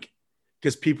a week,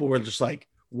 because people were just like,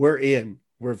 we're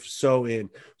so in.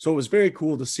 So it was very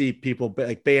cool to see people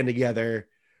like band together,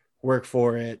 work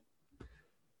for it.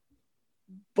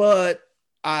 But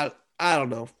I don't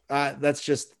know. That's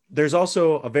just, there's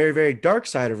also a very, very dark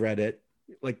side of Reddit.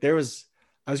 Like I was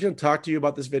going to talk to you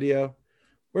about this video.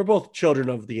 We're both children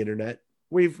of the internet.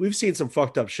 We've seen some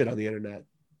fucked up shit on the internet.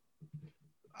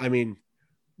 I mean,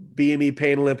 BME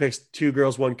Pain Olympics, 2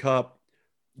 girls, 1 cup.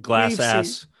 Glass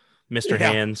ass. Mr.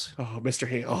 Hands. Oh, Mr.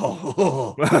 Hands.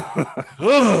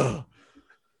 Oh.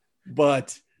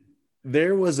 But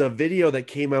there was a video that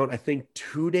came out, I think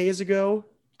 2 days ago.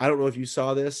 I don't know if you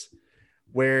saw this,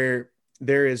 where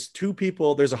there is 2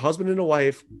 people. There's a husband and a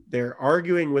wife. They're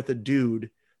arguing with a dude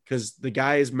because the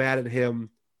guy is mad at him,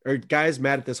 or guy's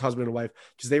mad at this husband and wife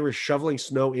because they were shoveling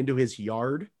snow into his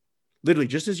yard. Literally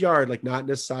just his yard, like not in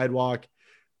his sidewalk,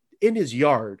 in his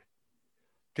yard.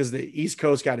 Because the East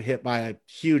Coast got hit by a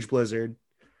huge blizzard.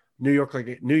 New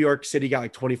York City got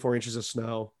like 24 inches of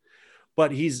snow.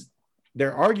 But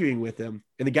they're arguing with him.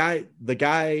 And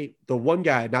the one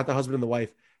guy, not the husband and the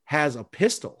wife, has a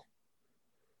pistol.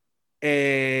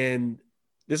 And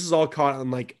this is all caught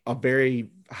on like a very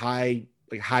high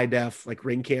def, like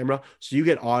Ring camera. So you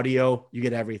get audio, you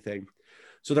get everything.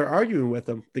 So they're arguing with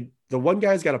him. The one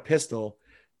guy's got a pistol,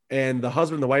 and the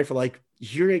husband and the wife are like,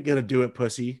 "You ain't going to do it,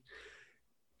 pussy."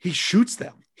 He shoots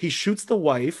them. He shoots the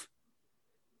wife,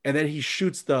 and then he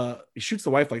shoots the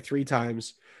wife like 3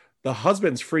 times. The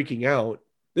husband's freaking out.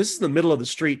 This is in the middle of the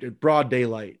street at broad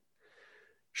daylight.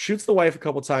 Shoots the wife a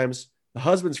couple times. The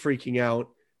husband's freaking out.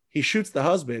 He shoots the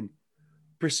husband,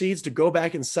 proceeds to go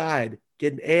back inside,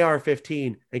 get an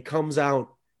AR-15, and comes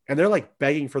out, and they're like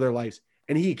begging for their lives.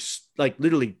 And he like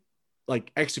literally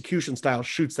like execution style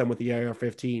shoots them with the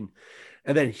AR-15.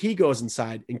 And then he goes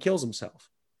inside and kills himself.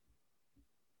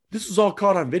 This was all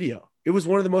caught on video. It was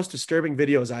one of the most disturbing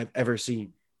videos I've ever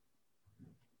seen.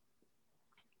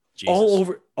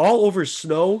 Jesus. All over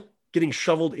snow getting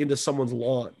shoveled into someone's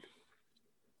lawn.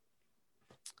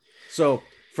 So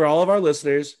for all of our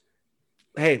listeners,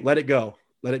 hey, let it go.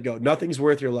 Let it go. Nothing's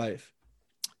worth your life.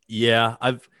 Yeah,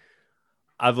 I've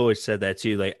always said that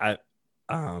too. Like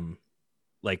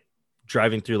like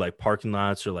driving through like parking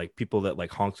lots or like people that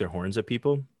like honk their horns at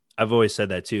people. I've always said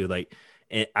that too. Like,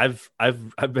 and I've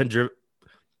been driven,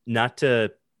 not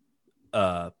to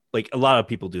like a lot of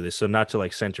people do this, so not to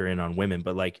like center in on women,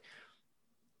 but like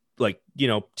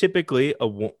typically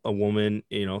a woman,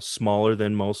 smaller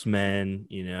than most men,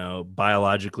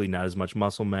 biologically not as much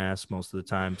muscle mass most of the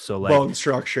time, so like bone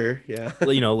structure, yeah.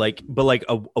 But like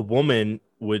a woman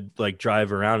would like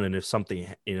drive around, and if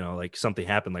something like something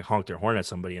happened, like honk their horn at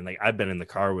somebody, and like I've been in the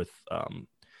car with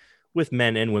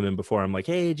men and women before. I'm like,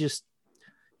 hey, just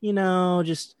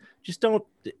don't,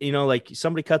 like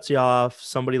somebody cuts you off,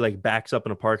 somebody like backs up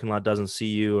in a parking lot, doesn't see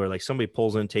you, or like somebody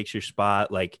pulls in, takes your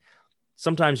spot. Like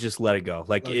sometimes just let it go.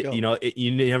 Like,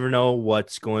 you never know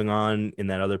what's going on in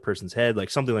that other person's head. Like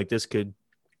something like this could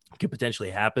potentially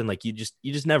happen. Like you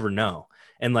just never know.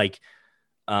 And like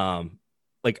I'm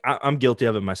guilty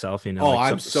of it myself,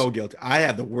 I'm so guilty. I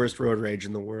have the worst road rage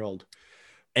in the world.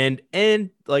 And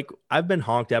like I've been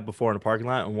honked at before in a parking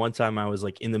lot, and one time I was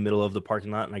like in the middle of the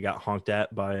parking lot and I got honked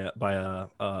at by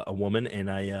a woman, and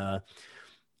I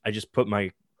just put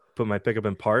my pickup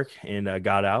in park and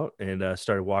got out and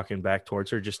started walking back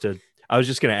towards her. I was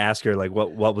just gonna ask her like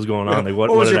what was going on, like what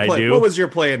did I do? What was your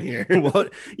plan here?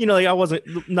 Like I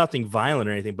wasn't nothing violent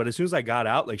or anything, but as soon as I got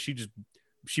out, like she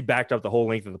backed up the whole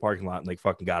length of the parking lot and like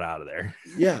fucking got out of there.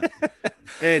 Yeah.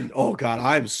 And oh god,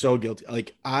 I'm so guilty.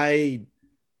 Like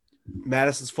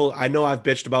Madison's full. I know I've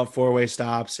bitched about four-way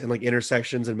stops and like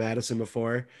intersections in Madison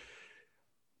before.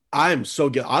 I'm so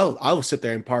good. I'll sit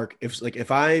there and park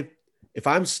if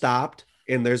I'm stopped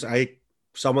and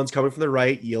someone's coming from the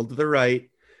right, yield to the right,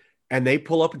 and they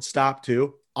pull up and stop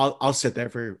too. I'll sit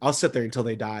there until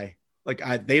they die. Like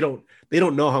they don't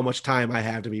know how much time I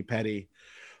have to be petty.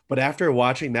 But after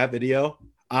watching that video,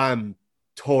 I'm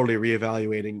totally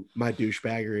reevaluating my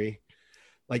douchebaggery.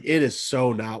 Like it is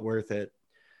so not worth it.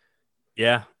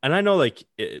 Yeah, and I know like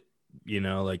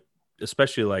like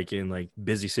especially like in like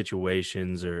busy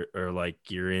situations or like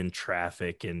you're in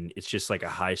traffic and it's just like a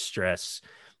high stress,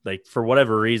 like for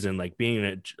whatever reason, like being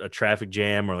in a traffic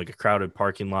jam or like a crowded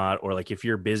parking lot, or like if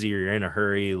you're busy or you're in a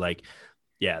hurry, like,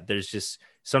 yeah, there's just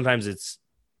sometimes it's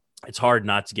hard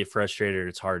not to get frustrated.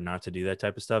 It's hard not to do that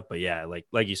type of stuff. But yeah,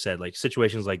 like you said, like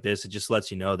situations like this, it just lets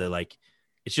you know that like,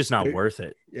 it's just not worth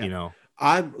it, yeah.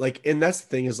 I'm like, and that's the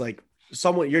thing is like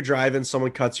you're driving,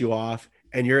 someone cuts you off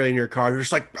and you're in your car. They're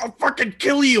just like, I'll fucking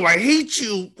kill you. I hate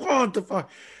you. What the fuck?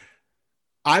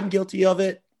 I'm guilty of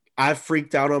it. I've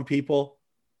freaked out on people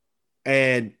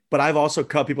but I've also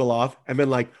cut people off and been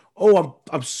like, oh,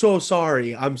 I'm so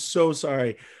sorry. I'm so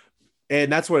sorry.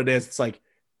 And that's what it is. It's like,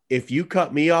 if you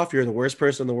cut me off, you're the worst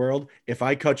person in the world. If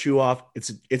I cut you off,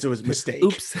 it was a mistake.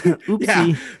 Oops.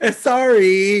 Oopsie. Yeah.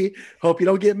 Sorry. Hope you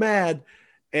don't get mad.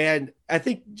 And I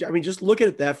mean, just look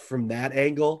at that from that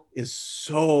angle is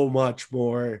so much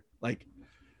more like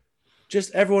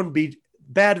just everyone be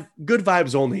good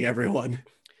vibes only, everyone.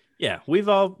 Yeah. We've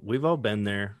all been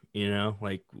there,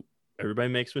 like everybody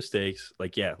makes mistakes.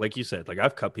 Like, yeah, like you said, like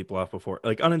I've cut people off before,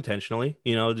 like unintentionally,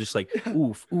 just like,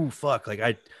 ooh, fuck.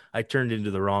 Like I turned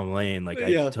into the wrong lane. Like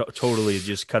I totally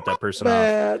just cut that person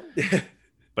off.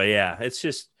 But yeah, it's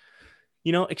just,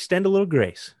 extend a little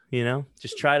grace,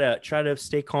 just try to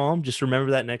stay calm. Just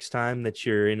remember that next time that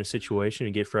you're in a situation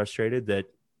and get frustrated that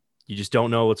you just don't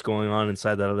know what's going on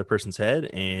inside that other person's head.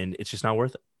 And it's just not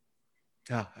worth it.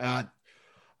 Yeah.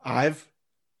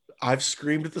 I've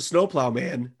screamed at the snowplow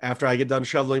man after I get done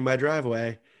shoveling my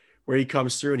driveway, where he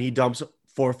comes through and he dumps a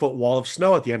 4-foot wall of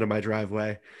snow at the end of my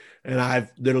driveway. And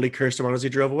I've literally cursed him out as he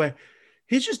drove away.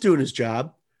 He's just doing his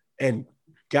job. And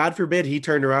God forbid he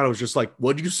turned around and was just like,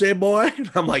 what'd you say, boy?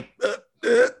 And I'm like,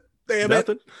 damn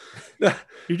Nothing.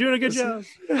 You're doing a good job.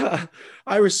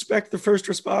 I respect the first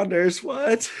responders.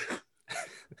 What?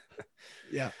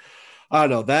 Yeah. I don't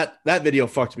know. That video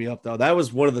fucked me up though. That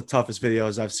was one of the toughest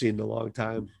videos I've seen in a long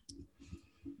time.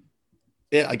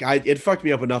 It fucked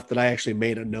me up enough that I actually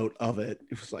made a note of it.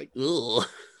 It was like, ugh.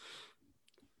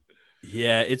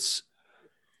 Yeah, it's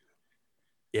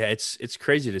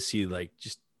crazy to see like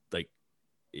just like,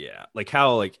 yeah, like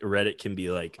how like Reddit can be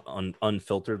like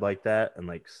unfiltered like that, and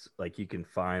like you can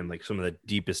find like some of the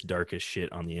deepest, darkest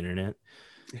shit on the internet.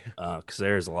 Because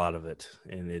there's a lot of it,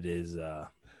 and it is the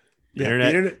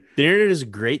internet is a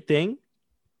great thing.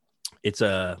 It's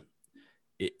a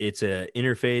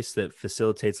interface that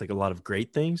facilitates like a lot of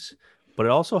great things, but it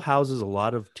also houses a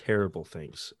lot of terrible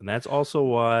things, and that's also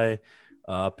why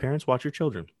parents watch your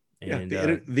children. And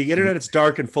the internet is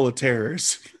dark and full of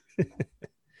terrors.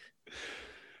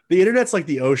 The internet's like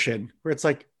the ocean, where it's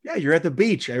like, yeah, you're at the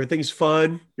beach, everything's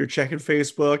fun, you're checking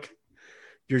Facebook,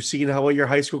 you're seeing how your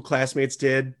high school classmates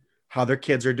did, how their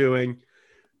kids are doing.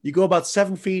 You go about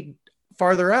 7 feet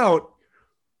farther out,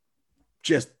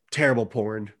 just terrible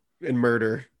porn and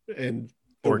murder and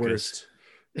the orcas. Worst.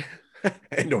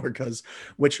 And orcas,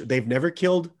 which they've never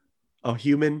killed a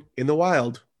human in the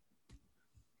wild.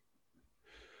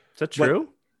 Is that true?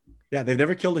 Yeah, they've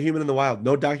never killed a human in the wild.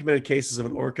 No documented cases of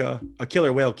a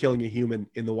killer whale killing a human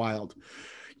in the wild.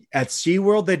 At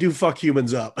SeaWorld, they do fuck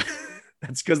humans up.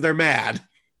 That's because they're mad.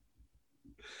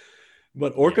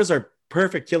 But orcas are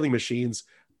perfect killing machines.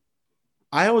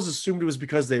 I always assumed it was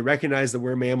because they recognize that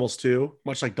we're mammals too,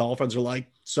 much like dolphins are like,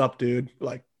 sup, dude?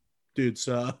 Like, dude,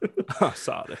 sup?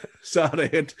 Saw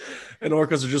it. And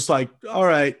orcas are just like, all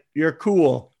right, you're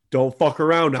cool. Don't fuck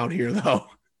around out here, though.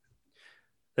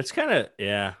 That's kind of,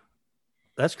 yeah.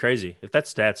 That's crazy. If that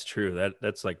stat's true,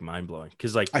 that's like mind blowing.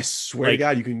 Because like I swear to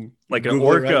God, you can like an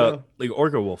orca, like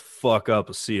orca will fuck up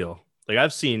a seal. Like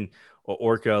I've seen an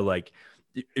orca. Like,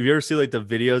 have you ever seen like the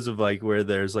videos of like where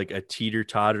there's like a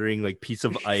teeter-tottering like piece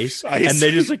of ice and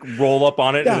they just like roll up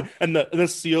on it, and the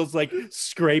seal's like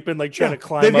scraping, like trying to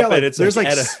climb up, and it's there's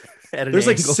like there's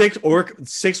like six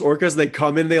orcas. They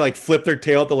come in, they like flip their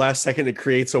tail at the last second. It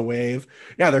creates a wave.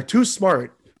 Yeah, they're too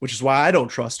smart, which is why I don't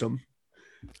trust them.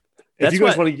 If you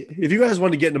guys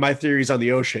want to get into my theories on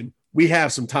the ocean, we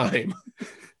have some time.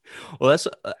 Well, that's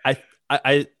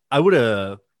I would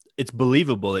have. it's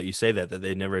believable that you say that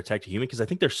they never attacked a human, because I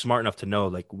think they're smart enough to know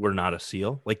like we're not a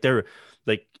seal. Like they're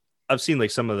like I've seen like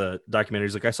some of the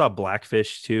documentaries. Like I saw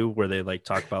Blackfish too, where they like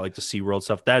talk about like the SeaWorld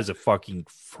stuff. That is a fucking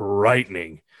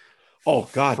Oh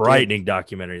God, dude. frightening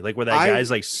documentary. Like where that I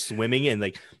guy's like swimming and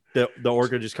like the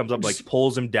orca just comes up, like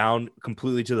pulls him down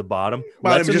completely to the bottom,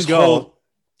 Let lets him him just go. hold.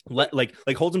 Like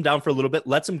holds him down for a little bit,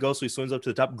 lets him go, so he swims up to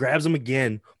the top, grabs him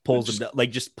again, pulls him Just, down,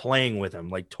 like just playing with him,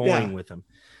 like yeah. toying with him.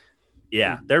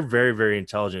 Yeah, they're very, very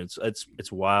intelligent.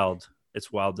 It's wild.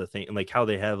 It's wild to think, and like how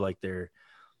they have like their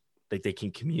like they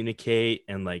can communicate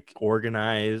and like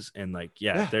organize and like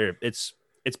Yeah. they're it's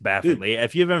baffling. Like,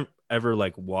 if you've ever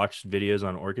like watched videos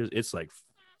on orcas, it's like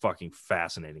fucking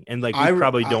fascinating. And like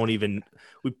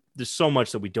there's so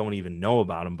much that we don't even know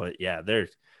about them, but yeah, they're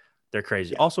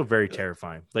crazy. Also very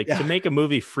terrifying. Like to make a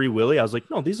movie Free Willy, I was like,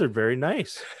 no, these are very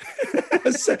nice.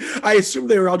 I assume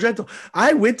they were all gentle.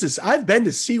 I've been to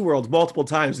SeaWorld multiple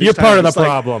times. You're part of the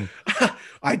problem.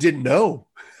 I didn't know.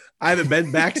 I haven't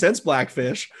been back since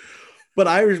Blackfish. But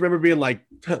I remember being like,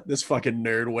 this fucking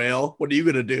nerd whale, what are you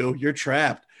going to do? You're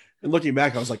trapped. And looking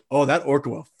back, I was like, oh, that orca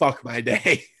will fuck my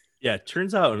day. Yeah, it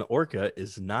turns out an orca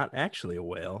is not actually a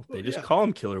whale. They just call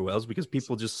them killer whales because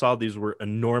people just saw these were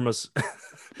enormous.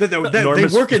 They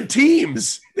work in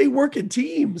teams. They work in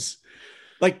teams.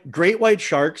 Like great white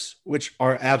sharks, which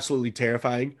are absolutely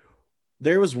terrifying.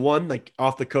 There was one like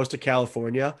off the coast of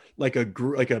California, like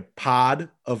a pod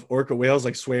of orca whales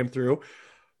like swam through.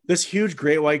 This huge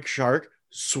great white shark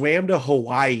swam to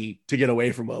Hawaii to get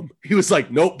away from him. He was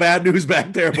like, nope, bad news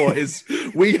back there, boys.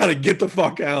 We got to get the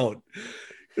fuck out.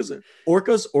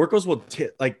 Because orcas will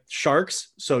like sharks.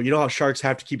 So you know how sharks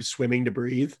have to keep swimming to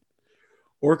breathe?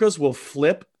 Orcas will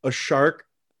flip a shark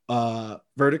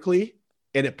vertically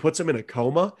and it puts them in a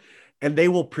coma, and they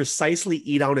will precisely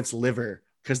eat out its liver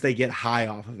because they get high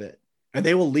off of it. And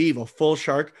they will leave a full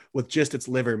shark with just its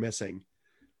liver missing.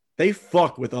 They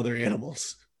fuck with other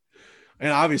animals.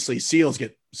 And obviously seals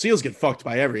get fucked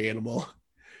by every animal.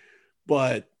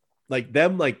 But like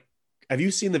them, like, have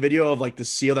you seen the video of like the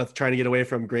seal that's trying to get away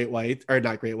from great whites, or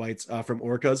not great whites, from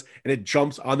orcas, and it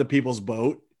jumps on the people's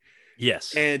boat?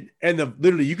 Yes. And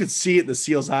literally you could see it in the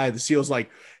seal's eye. The seal's like,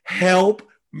 help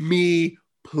me,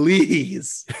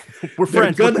 please. We're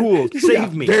friends. We're cool.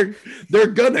 Save me. They're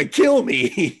gonna kill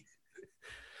me.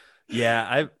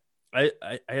 Yeah, I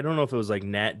don't know if it was like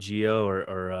Nat Geo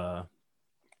or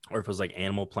if it was like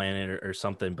Animal Planet or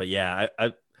something, but yeah,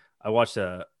 I watched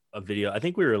a video. I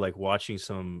think we were like watching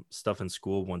some stuff in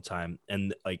school one time,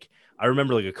 and like I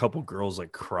remember like a couple girls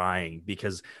like crying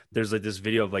because there's like this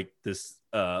video of like this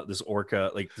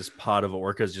orca, like this pod of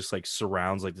orcas just like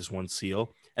surrounds like this one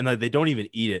seal, and like they don't even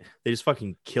eat it, they just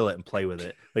fucking kill it and play with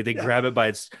it. Like they grab it by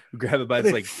its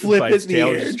like flip by it its in tail,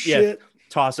 the air just, and shit.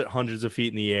 toss it hundreds of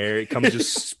feet in the air, it comes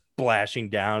just splashing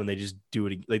down, and they just do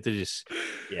it like they're just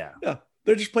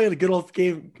they're just playing a good old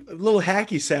game, a little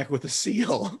hacky sack with a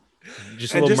seal.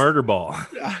 Just a little murder ball.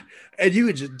 And you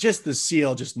would just the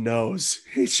seal just knows.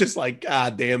 It's just like,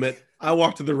 God damn it. I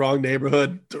walked to the wrong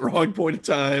neighborhood, the wrong point of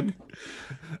time.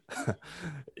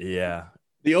 Yeah.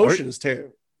 The ocean is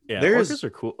terrible. Yeah, orcas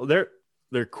are cool.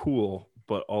 They're cool,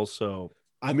 but also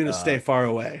I'm gonna stay far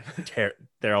away.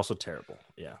 They're also terrible.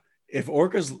 Yeah. If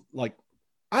orcas, like,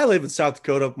 I live in South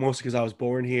Dakota mostly because I was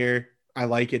born here. I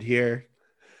like it here.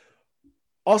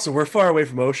 Also, we're far away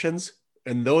from oceans,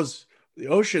 and the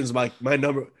ocean's my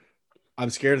number. I'm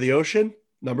scared of the ocean.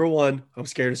 Number one, I'm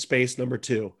scared of space. Number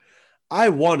two, I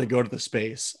want to go to the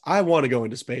space. I want to go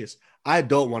into space. I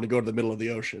don't want to go to the middle of the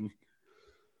ocean.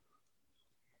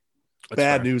 That's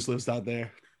Bad fair. News lives out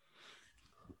there.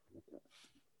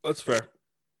 That's fair.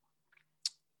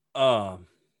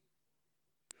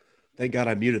 Thank God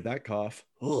I muted that cough.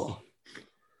 Ugh.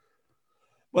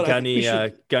 But got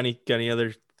any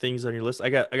other things on your list? I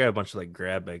got a bunch of like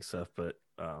grab bag stuff, but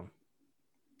I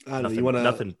don't know. You want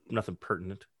to nothing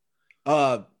pertinent.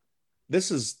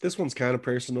 This one's kind of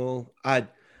personal. I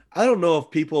don't know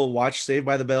if people watch Saved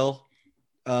by the Bell,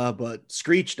 but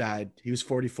Screech died. He was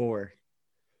 44.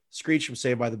 Screech from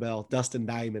Saved by the Bell, Dustin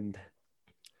Diamond.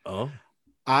 Oh,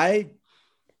 I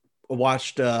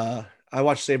watched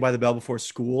Saved by the Bell before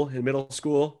school in middle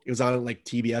school. It was on like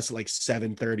TBS at like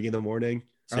 7:30 in the morning,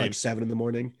 or like 7 in the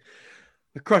morning.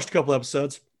 I crushed a couple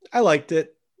episodes. I liked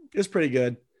it. It was pretty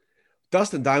good.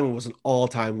 Dustin Diamond was an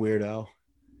all-time weirdo.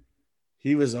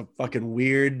 He was a fucking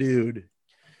weird dude.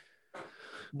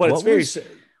 But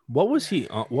what was he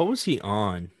on? What was he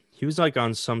on? He was like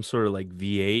on some sort of like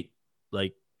V8,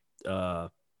 like VH1.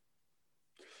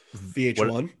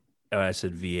 I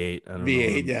said V8. I don't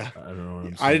V8, know. Yeah. I don't know what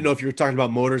I'm saying. I didn't know if you were talking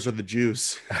about motors or the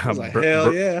juice. I was like,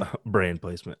 hell yeah. Brand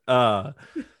placement.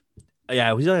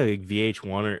 Yeah, was like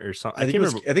VH1 or something. I can't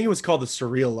remember. I think it was called The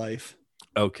Surreal Life.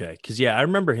 Okay, because yeah, I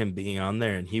remember him being on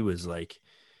there, and he was like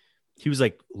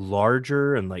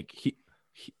larger and like he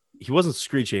wasn't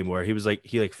Screech anymore. He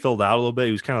like filled out a little bit.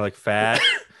 He was kind of like fat,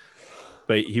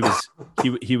 but he was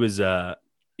he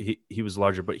was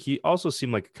larger, but he also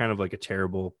seemed like kind of like a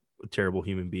terrible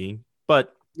human being.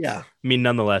 But Yeah. I mean,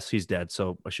 nonetheless, he's dead,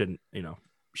 so I shouldn't,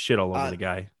 shit all over Uh, the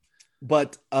guy.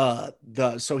 but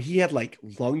the so he had like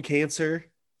lung cancer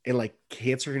and like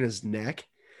cancer in his neck,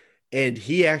 and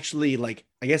he actually like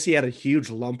I guess he had a huge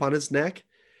lump on his neck,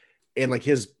 and like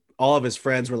his all of his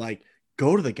friends were like,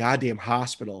 go to the goddamn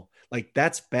hospital. Like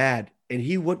that's bad. And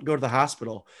he wouldn't go to the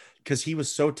hospital because he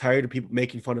was so tired of people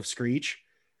making fun of Screech.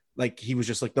 Like he was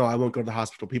just like, no, I won't go to the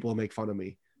hospital. People will make fun of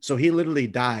me. So he literally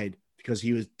died because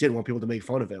he was didn't want people to make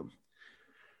fun of him.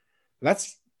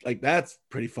 That's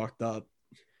pretty fucked up.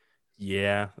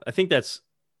 Yeah, I think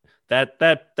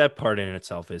that part in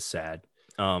itself is sad.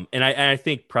 And I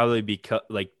think probably because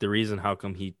like the reason how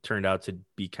come he turned out to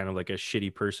be kind of like a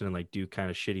shitty person and like do kind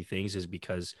of shitty things is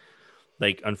because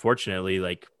like unfortunately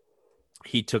like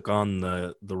he took on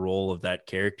the role of that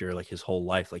character like his whole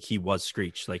life. Like he was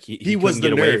Screech. Like He he was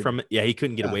couldn't the get away nerd. from it. Yeah, he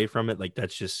couldn't get Yeah. away from it. Like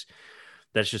that's just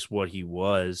what he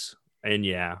was. And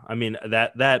yeah, I mean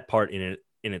that part in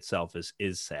itself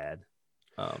is sad.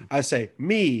 I say,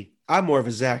 me, I'm more of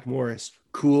a Zach Morris,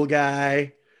 cool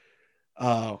guy,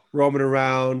 roaming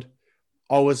around,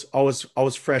 always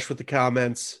fresh with the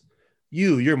comments.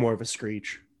 You're more of a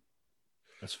Screech.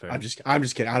 That's fair. I'm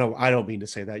just kidding. I don't mean to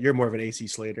say that. You're more of an AC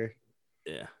Slater.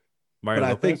 Yeah. But Mario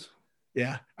I think, Lopez.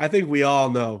 yeah, I think we all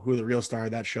know who the real star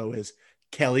of that show is.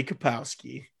 Kelly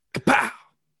Kapowski. Kapow!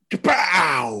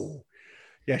 Kapow!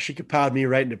 Yeah, she kapowed me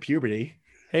right into puberty.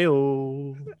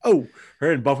 Hey-o. Oh,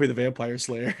 her and Buffy the Vampire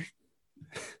Slayer.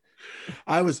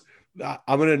 I was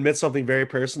I'm gonna admit something very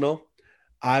personal.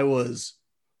 I was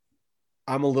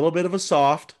I'm a little bit of a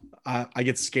soft. I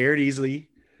get scared easily.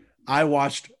 I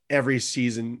watched every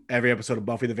season, every episode of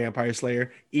Buffy the Vampire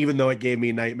Slayer, even though it gave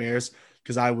me nightmares,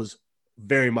 because I was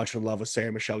very much in love with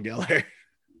Sarah Michelle Gellar.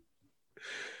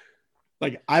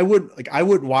 I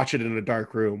wouldn't watch it in a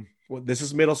dark room. Well, this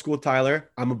is middle school, Tyler.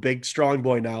 I'm a big, strong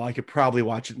boy now. I could probably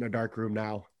watch it in a dark room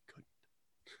now.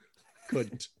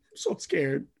 Couldn't. I'm so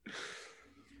scared.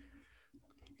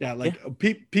 Yeah, Yeah. like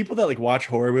people that like watch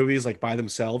horror movies like by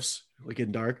themselves, like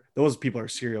in dark, those people are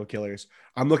serial killers.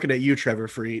 I'm looking at you, Trevor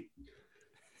Freet.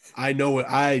 I know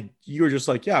what you were just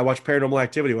like, yeah, I watch Paranormal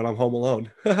Activity when I'm home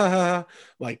alone.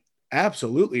 Like,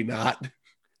 absolutely not.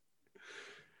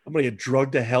 I'm gonna get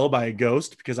drugged to hell by a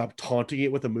ghost because I'm taunting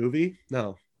it with a movie.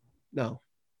 No, no.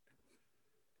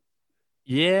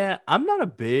 Yeah, I'm not a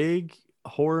big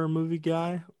horror movie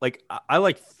guy. Like I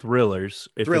like thrillers.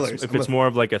 Thrillers. If it's more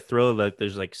of like a thriller that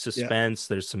there's like Yeah, suspense,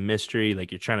 there's some mystery,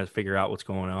 like you're trying to figure out what's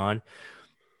going on.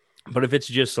 But if it's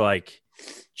just like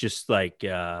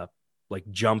jump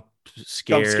jump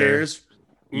scare, scares.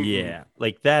 Mm-mm. yeah,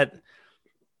 like that.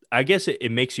 I guess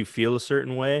it makes you feel a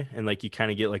certain way and like you kind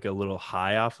of get like a little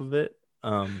high off of it.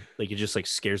 Like it just like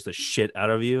scares the shit out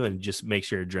of you and just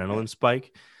makes your Yeah, adrenaline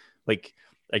spike. Like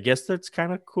I guess that's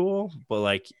kind of cool, but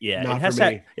like yeah, not for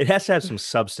me. it has to have some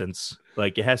substance.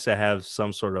 Like it has to have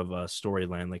some sort of a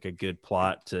storyline, like a good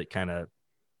plot to kind of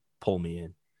pull me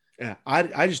in. Yeah,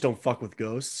 I just don't fuck with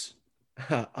ghosts.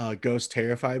 Ghosts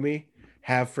terrify me.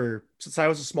 Have for since I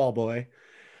was a small boy.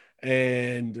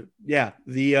 And yeah,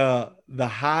 the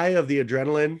high of the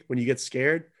adrenaline when you get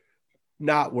scared,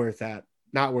 not worth that.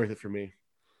 Not worth it for me.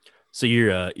 So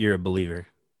you're a believer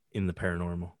in the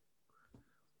paranormal.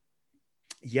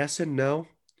 Yes and no.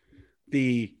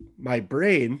 The my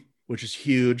brain, which is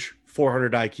huge,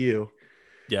 400 IQ,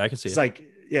 Yeah, I can see it's it. like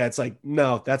yeah, it's like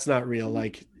no, that's not real.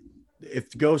 Like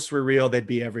if ghosts were real, they'd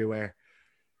be everywhere.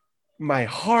 My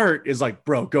heart is like,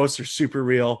 bro, ghosts are super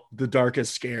real. The dark is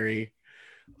scary.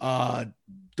 Uh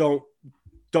don't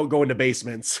don't go into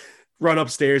basements. Run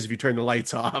upstairs if you turn the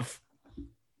lights off.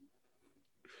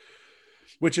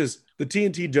 Which is the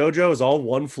TNT dojo is all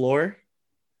one floor,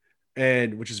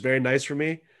 and which is very nice for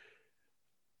me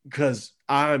because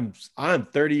I'm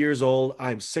 30 years old.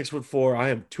 I'm 6'4". I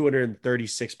am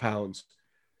 236 pounds.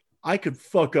 I could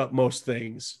fuck up most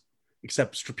things,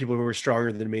 except for people who are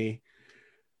stronger than me.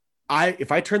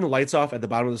 If I turn the lights off at the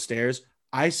bottom of the stairs,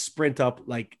 I sprint up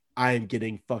like I am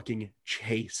getting fucking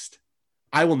chased.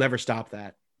 I will never stop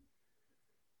that.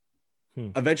 Hmm.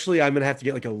 Eventually, I'm gonna have to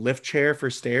get like a lift chair for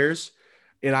stairs,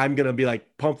 and I'm gonna be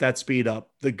like, pump that speed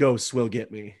up. The ghosts will get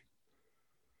me.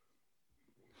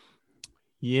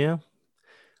 Yeah.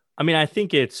 I mean, I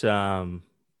think it's I'm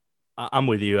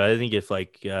with you. I think if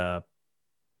like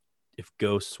if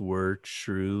ghosts were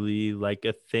truly like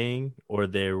a thing, or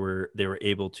they were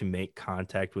able to make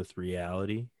contact with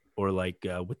reality, or like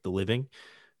with the living,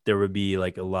 there would be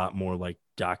like a lot more like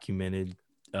documented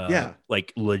Yeah.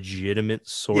 like legitimate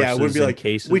Yeah, it would sources be and like we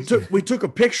cases. took a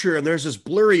picture and there's this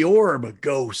blurry orb, a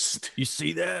ghost. You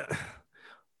see that?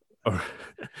 Or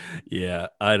yeah,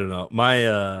 I don't know.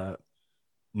 My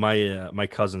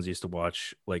cousins used to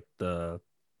watch like the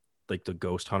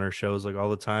ghost hunter shows like all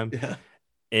the time, Yeah.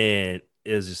 and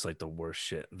it was just like the worst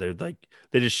shit. They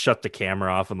just shut the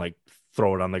camera off and like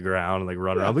throw it on the ground and like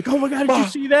run Yeah. around like, oh my god, did you My,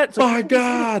 see that? It's like, my no, we didn't.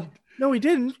 God. No, we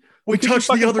didn't. We Because you touched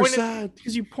the fucking other pointed side.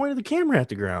 because you pointed the camera at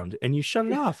the ground and you shut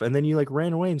it off, and then you like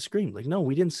ran away and screamed like, no,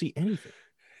 we didn't see anything.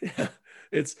 Yeah.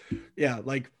 It's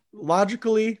like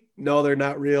logically, no, they're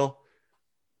not real.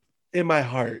 In my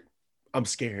heart, I'm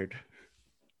scared.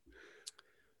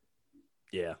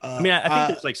 Yeah, I Uh, mean, I think uh,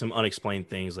 there's like some unexplained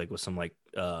things like with some like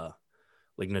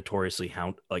notoriously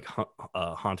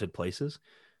haunted places.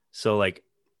 So like,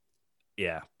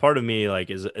 yeah, part of me like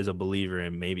is a believer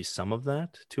in maybe some of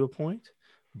that to a point, yeah,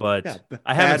 but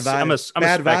I bad haven't. vibes, I'm a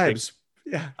bad skeptic. vibes.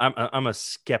 Yeah, I'm a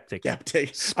skeptic. yeah.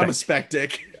 I'm a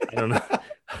spectic. I don't know.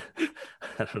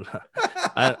 I don't know.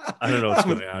 I don't know what's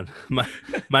going on.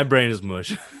 My brain is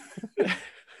mush.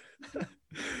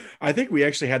 I think we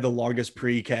actually had the longest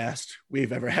pre-cast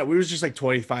we've ever had. We was just like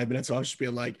 25 minutes. So I was just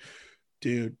being like,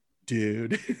 dude.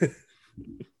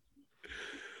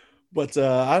 But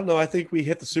I don't know. I think we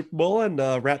hit the Super Bowl and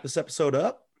wrap this episode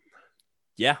up.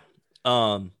 Yeah.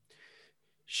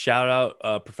 Shout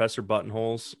out Professor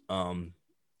Buttonholes.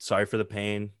 Sorry for the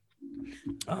pain.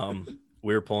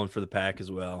 We were pulling for the pack as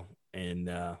well, and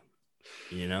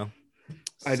you know,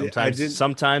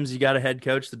 sometimes you got a head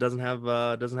coach that doesn't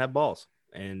have balls.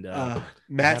 And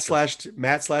Matt slash Ted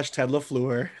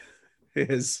LaFleur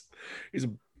is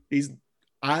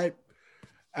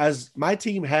as my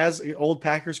team has an old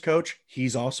Packers coach,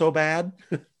 he's also bad.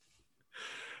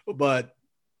 But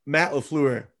Matt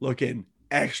LaFleur looking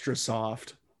extra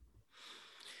soft.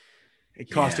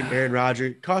 Costing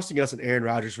us an Aaron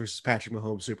Rodgers versus Patrick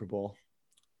Mahomes Super Bowl.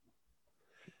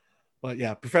 But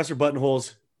yeah, Professor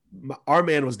Buttonholes, our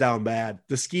man was down bad.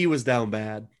 The ski was down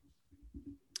bad.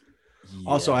 Yeah.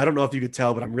 Also, I don't know if you could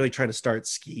tell, but I'm really trying to start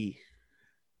ski.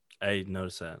 I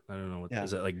noticed that. I don't know what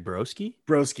is that, like broski?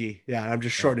 Broski. Yeah, I'm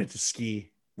just shortening it to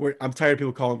ski. I'm tired of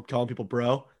people calling people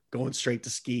bro, going straight to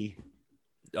ski.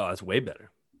 Oh, that's way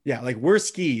better. Yeah, like we're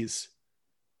skis.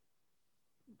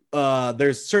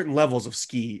 There's certain levels of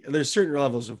ski. There's certain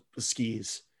levels of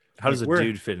skis. How does a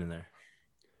dude fit in there?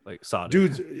 Like Sadu.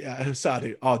 Dudes, yeah,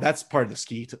 Sadu. Oh, that's part of the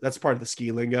ski. That's part of the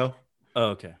ski lingo. Oh,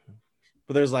 okay.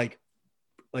 But there's like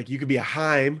you could be a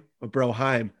Heim, a bro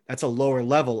Heim. That's a lower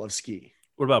level of ski.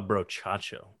 What about bro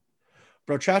Chacho?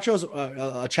 Bro Chacho's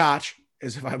a chach,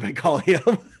 is if I've been calling him.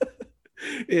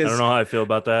 I don't know how I feel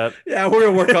about that. Yeah, we're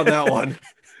gonna work on that one.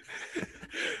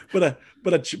 but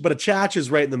a chach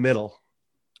is right in the middle.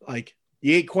 Like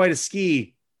you ain't quite a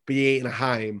ski, but you ain't a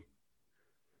Heim.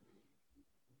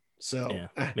 So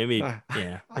yeah, maybe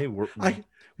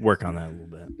work on that a little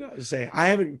bit. I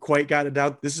haven't quite got it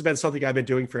down. This has been something I've been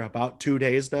doing for about 2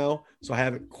 days now, so I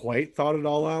haven't quite thought it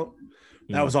all out.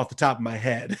 That was off the top of my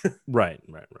head. Right.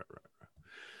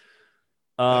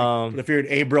 But if you're an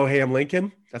Abraham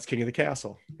Lincoln, that's king of the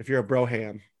castle. If you're a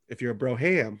Broham, enter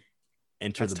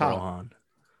the Brohan.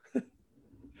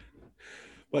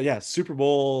 Well, yeah, Super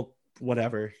Bowl,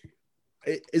 whatever.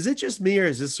 Is it just me, or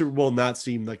does this Super Bowl not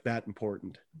seem like that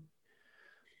important?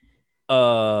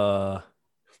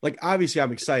 Like obviously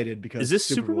I'm excited because is this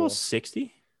Super Bowl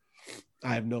 60?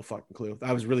 I have no fucking clue.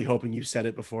 I was really hoping you said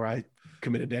it before I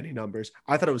committed to any numbers.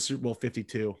 I thought it was Super Bowl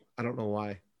 52. I don't know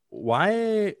why.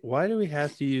 Why do we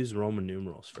have to use Roman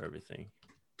numerals for everything?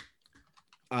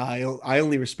 I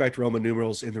only respect Roman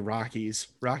numerals in the Rockies.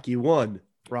 Rocky 1,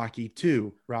 Rocky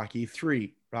 2, Rocky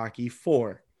 3, Rocky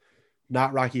 4,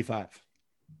 not Rocky 5.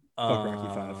 Fuck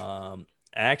Rocky 5.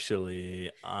 Actually,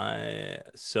 I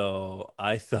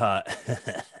thought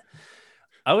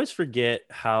I always forget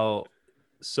how.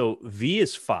 So V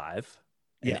is 5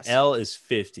 and yes. L is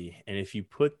 50, and if you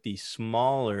put the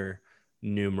smaller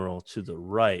numeral to the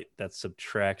right, that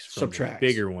subtracts from the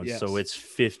bigger one, yes. So it's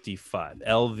 55.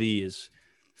 LV is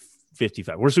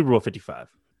 55. We're Super Bowl 55,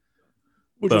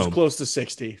 which was close to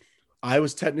 60. I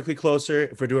was technically closer.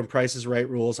 If we're doing Prices Right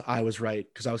rules, I was right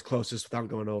because I was closest without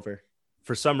going over.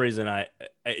 For some reason,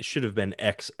 it should have been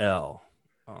XL,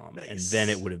 nice. And then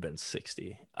it would have been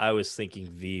 60. I was thinking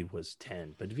V was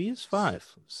 10, but V is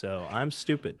 5. So I'm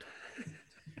stupid.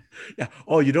 Yeah.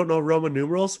 Oh, you don't know Roman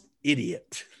numerals?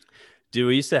 Idiot. Dude,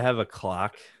 we used to have a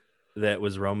clock that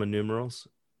was Roman numerals,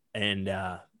 and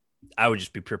I would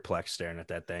just be perplexed staring at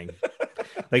that thing.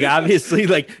 Like, obviously,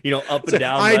 like, up and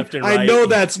down, left and right. I know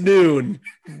that's noon,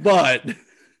 but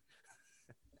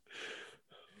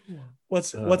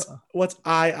what's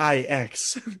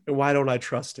IIX and why don't I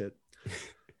trust it?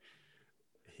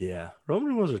 Yeah, Roman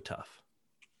numerals are tough.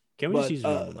 Can't we just use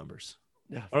normal numbers?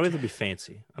 Yeah, why do we have to be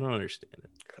fancy? I don't understand it.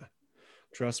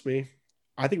 Trust me,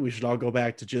 I think we should all go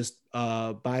back to just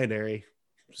binary,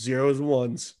 zeros and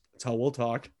ones. That's how we'll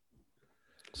talk.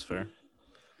 That's fair.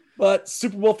 But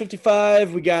Super Bowl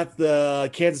 55, we got the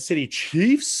Kansas City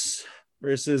Chiefs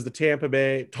versus the Tampa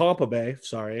Bay,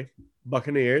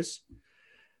 Buccaneers.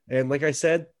 And like I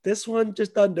said, this one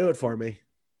just doesn't do it for me.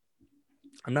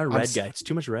 I'm not a red guy. It's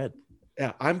too much red.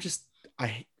 Yeah, I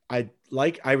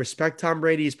respect Tom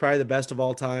Brady. He's probably the best of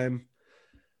all time.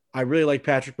 I really like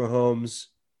Patrick Mahomes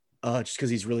just because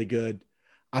he's really good.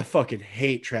 I fucking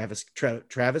hate Travis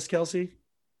Kelce.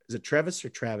 Is it Travis or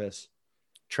Travis?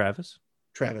 Travis.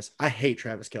 I hate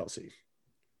Travis Kelce.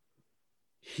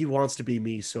 He wants to be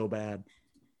me so bad.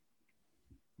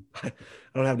 I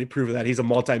don't have any proof of that. He's a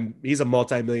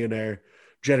multi-millionaire,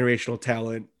 generational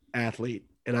talent athlete,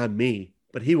 and I'm me,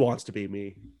 but he wants to be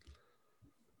me.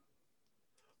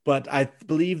 But I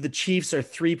believe the Chiefs are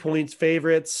 3 points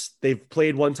favorites. They've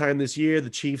played one time this year. The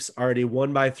Chiefs already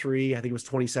won by 3. I think it was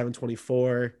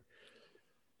 27-24.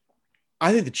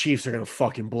 I think the Chiefs are going to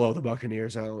fucking blow the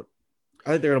Buccaneers out.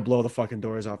 I think they're going to blow the fucking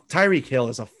doors off. Tyreek Hill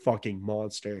is a fucking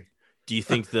monster. Do you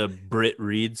think the Britt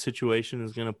Reed situation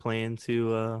is going to play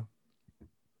into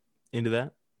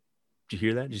that? Did you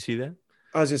hear that? Did you see that?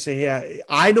 I was going to say, yeah,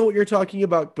 I know what you're talking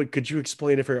about, but could you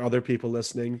explain it for other people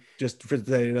listening, just for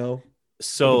they know?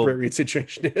 So what the Britt Reed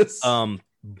situation is.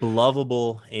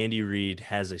 Belovable Andy Reid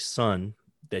has a son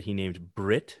that he named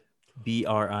Britt, Britt.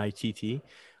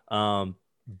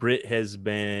 Britt has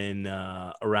been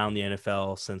around the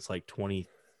NFL since like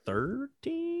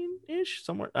 2013-ish,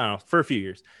 somewhere. I don't know, for a few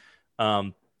years.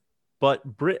 But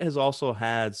Britt has also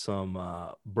had some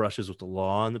brushes with the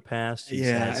law in the past. He's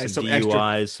had some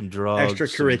DUIs, some drugs,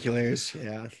 extracurriculars.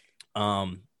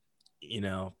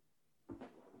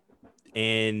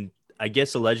 And I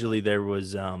guess allegedly there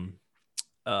was I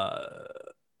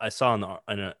saw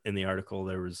in the article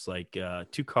there was like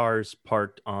 2 cars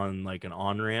parked on like an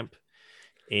on-ramp,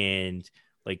 and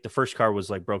like the first car was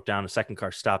like broke down, the second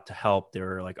car stopped to help. They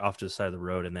were like off to the side of the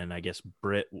road, and then I guess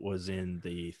Britt was in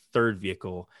the third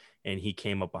vehicle and he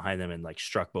came up behind them and like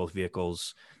struck both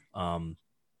vehicles.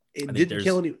 It didn't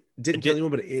kill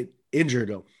anyone, but it injured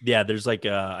him. Yeah, there's like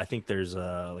I think there's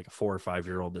like a 4 or 5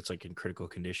 year old that's like in critical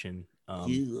condition.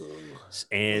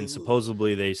 And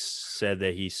supposedly they said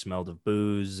that he smelled of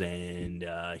booze, and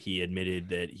he admitted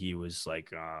that he was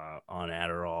like on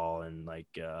Adderall and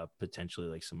like potentially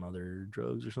like some other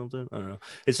drugs or something. I don't know.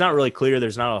 It's not really clear.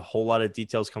 There's not a whole lot of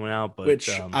details coming out, but which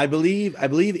I believe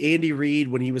Andy Reid,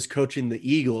 when he was coaching the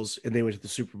Eagles and they went to the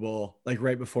Super Bowl, like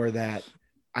right before that,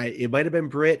 it might have been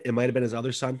Britt, it might have been his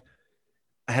other son.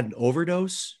 I had an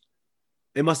overdose.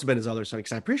 It must have been his other son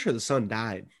because I'm pretty sure the son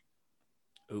died.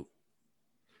 Ooh.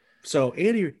 So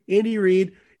Andy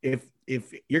Reid, if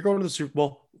you're going to the Super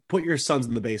Bowl, put your sons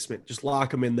in the basement. Just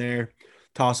lock them in there,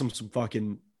 toss them some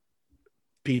fucking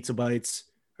pizza bites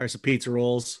or some pizza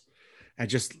rolls, and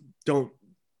just don't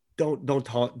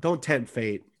tempt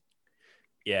fate.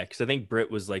 Yeah, because I think Britt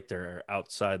was like their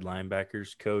outside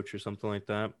linebackers coach or something like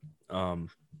that.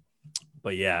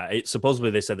 But yeah,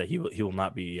 supposedly they said that he will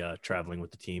not be traveling with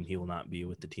the team. He will not be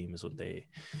with the team, is what they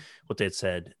had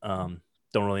said. Don't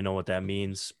really know what that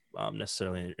means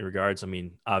necessarily in regards. I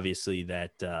mean, obviously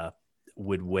that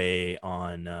would weigh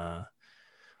on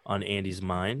Andy's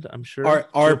mind, I'm sure.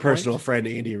 Our personal friend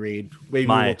Andy Reid. Maybe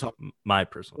we'll talk. My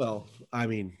personal. Well, I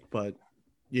mean, but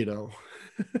you know.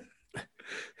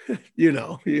 You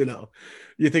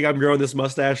think I'm growing this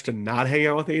mustache to not hang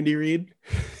out with Andy Reid?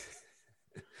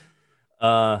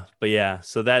 But yeah,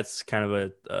 so that's kind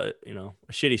of a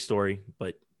shitty story,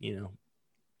 but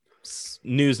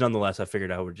news nonetheless. I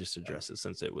figured I would just address it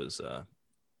since it was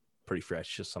pretty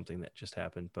fresh, just something that just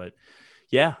happened. But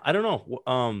yeah, I don't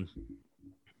know.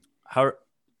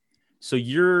 So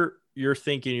you're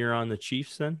thinking you're on the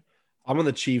Chiefs then? I'm on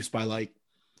the Chiefs by like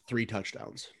 3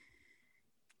 touchdowns.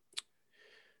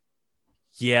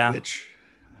 Yeah.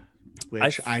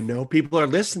 Which I know people are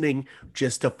listening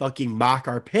just to fucking mock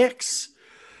our picks.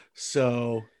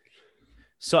 So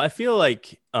I feel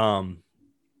like I'm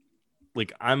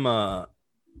a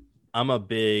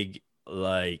big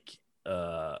like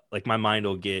my mind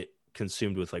will get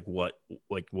consumed with what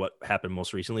happened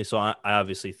most recently. So I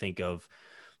obviously think of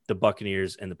the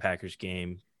Buccaneers and the Packers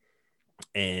game.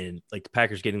 and like the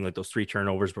Packers getting like those 3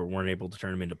 turnovers, but weren't able to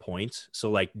turn them into points.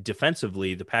 So like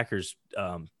defensively, the Packers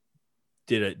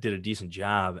did a decent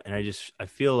job, and I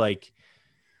feel like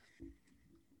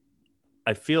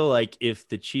if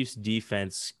the Chiefs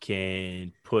defense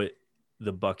can put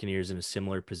the Buccaneers in a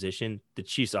similar position, the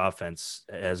Chiefs offense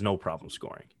has no problem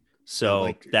scoring.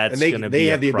 So that's going to be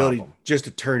have the problem. ability just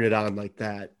to turn it on like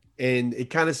that. And it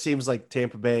kind of seems like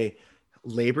Tampa Bay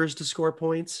labors to score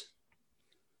points.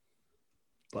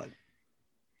 But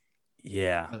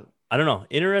yeah, I don't know.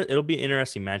 It'll be an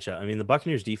interesting matchup. I mean, the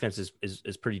Buccaneers defense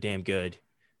is pretty damn good.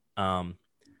 But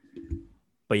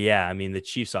yeah, I mean, the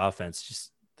Chiefs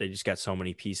offense they just got so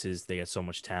many pieces. They got so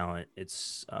much talent.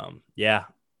 It's yeah,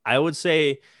 I would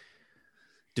say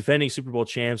defending Super Bowl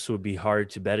champs would be hard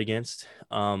to bet against.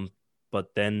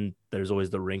 But then there's always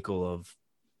the wrinkle of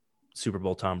Super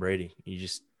Bowl Tom Brady. You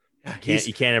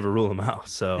can't ever rule him out.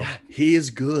 So yeah, he is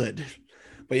good.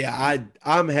 But yeah,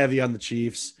 I'm heavy on the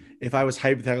Chiefs. If I was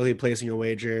hypothetically placing a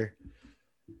wager,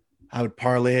 I would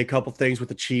parlay a couple things with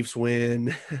the Chiefs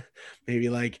win. Maybe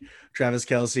like Travis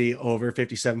Kelce over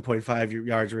 57.5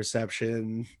 yards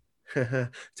reception.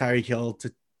 Tyreek Hill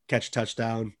to catch a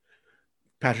touchdown.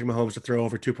 Patrick Mahomes to throw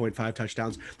over 2.5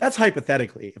 touchdowns. That's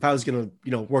hypothetically. If I was going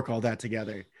to, work all that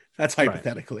together, that's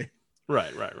hypothetically.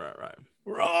 Right.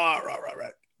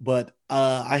 But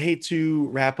I hate to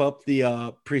wrap up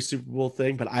the pre-Super Bowl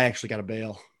thing, but I actually got to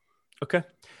bail. Okay.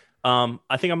 I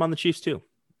think I'm on the Chiefs too.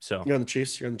 So you're on the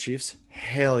Chiefs. You're on the Chiefs.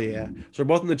 Hell yeah! So we're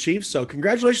both on the Chiefs. So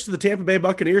congratulations to the Tampa Bay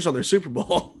Buccaneers on their Super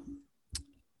Bowl.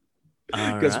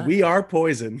 Because we are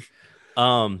poison.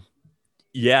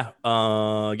 Yeah.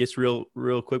 I guess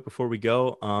real quick before we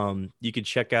go, you can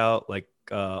check out like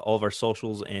all of our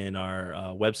socials and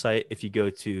our website if you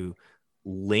go to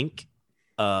linktr.ee/TC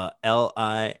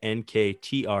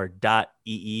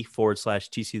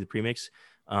the premix.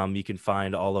 You can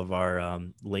find all of our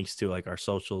links to like our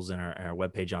socials and our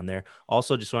webpage on there.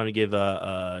 Also, just want to give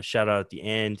a shout out at the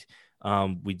end.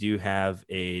 We do have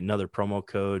another promo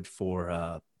code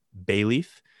for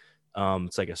Bayleaf.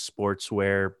 It's like a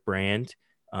sportswear brand.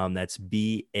 That's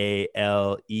BALEAF.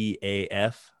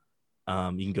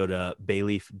 You can go to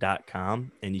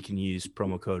bayleaf.com and you can use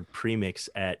promo code premix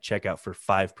at checkout for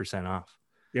 5% off.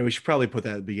 Yeah, we should probably put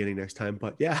that at the beginning next time,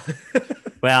 but yeah.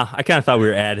 Well, I kind of thought we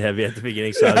were ad heavy at the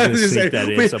beginning, so I was going to sneak that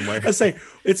in somewhere. I say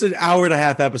it's an hour and a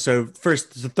half episode.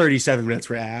 First 37 minutes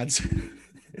for ads.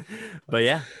 But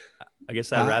yeah, I guess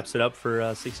that wraps it up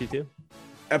for 62.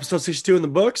 Episode 62 in the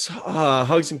books.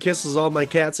 Hugs and kisses, all my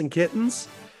cats and kittens.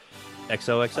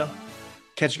 XOXO.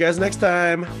 Catch you guys next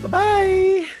time.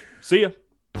 Bye-bye. See ya.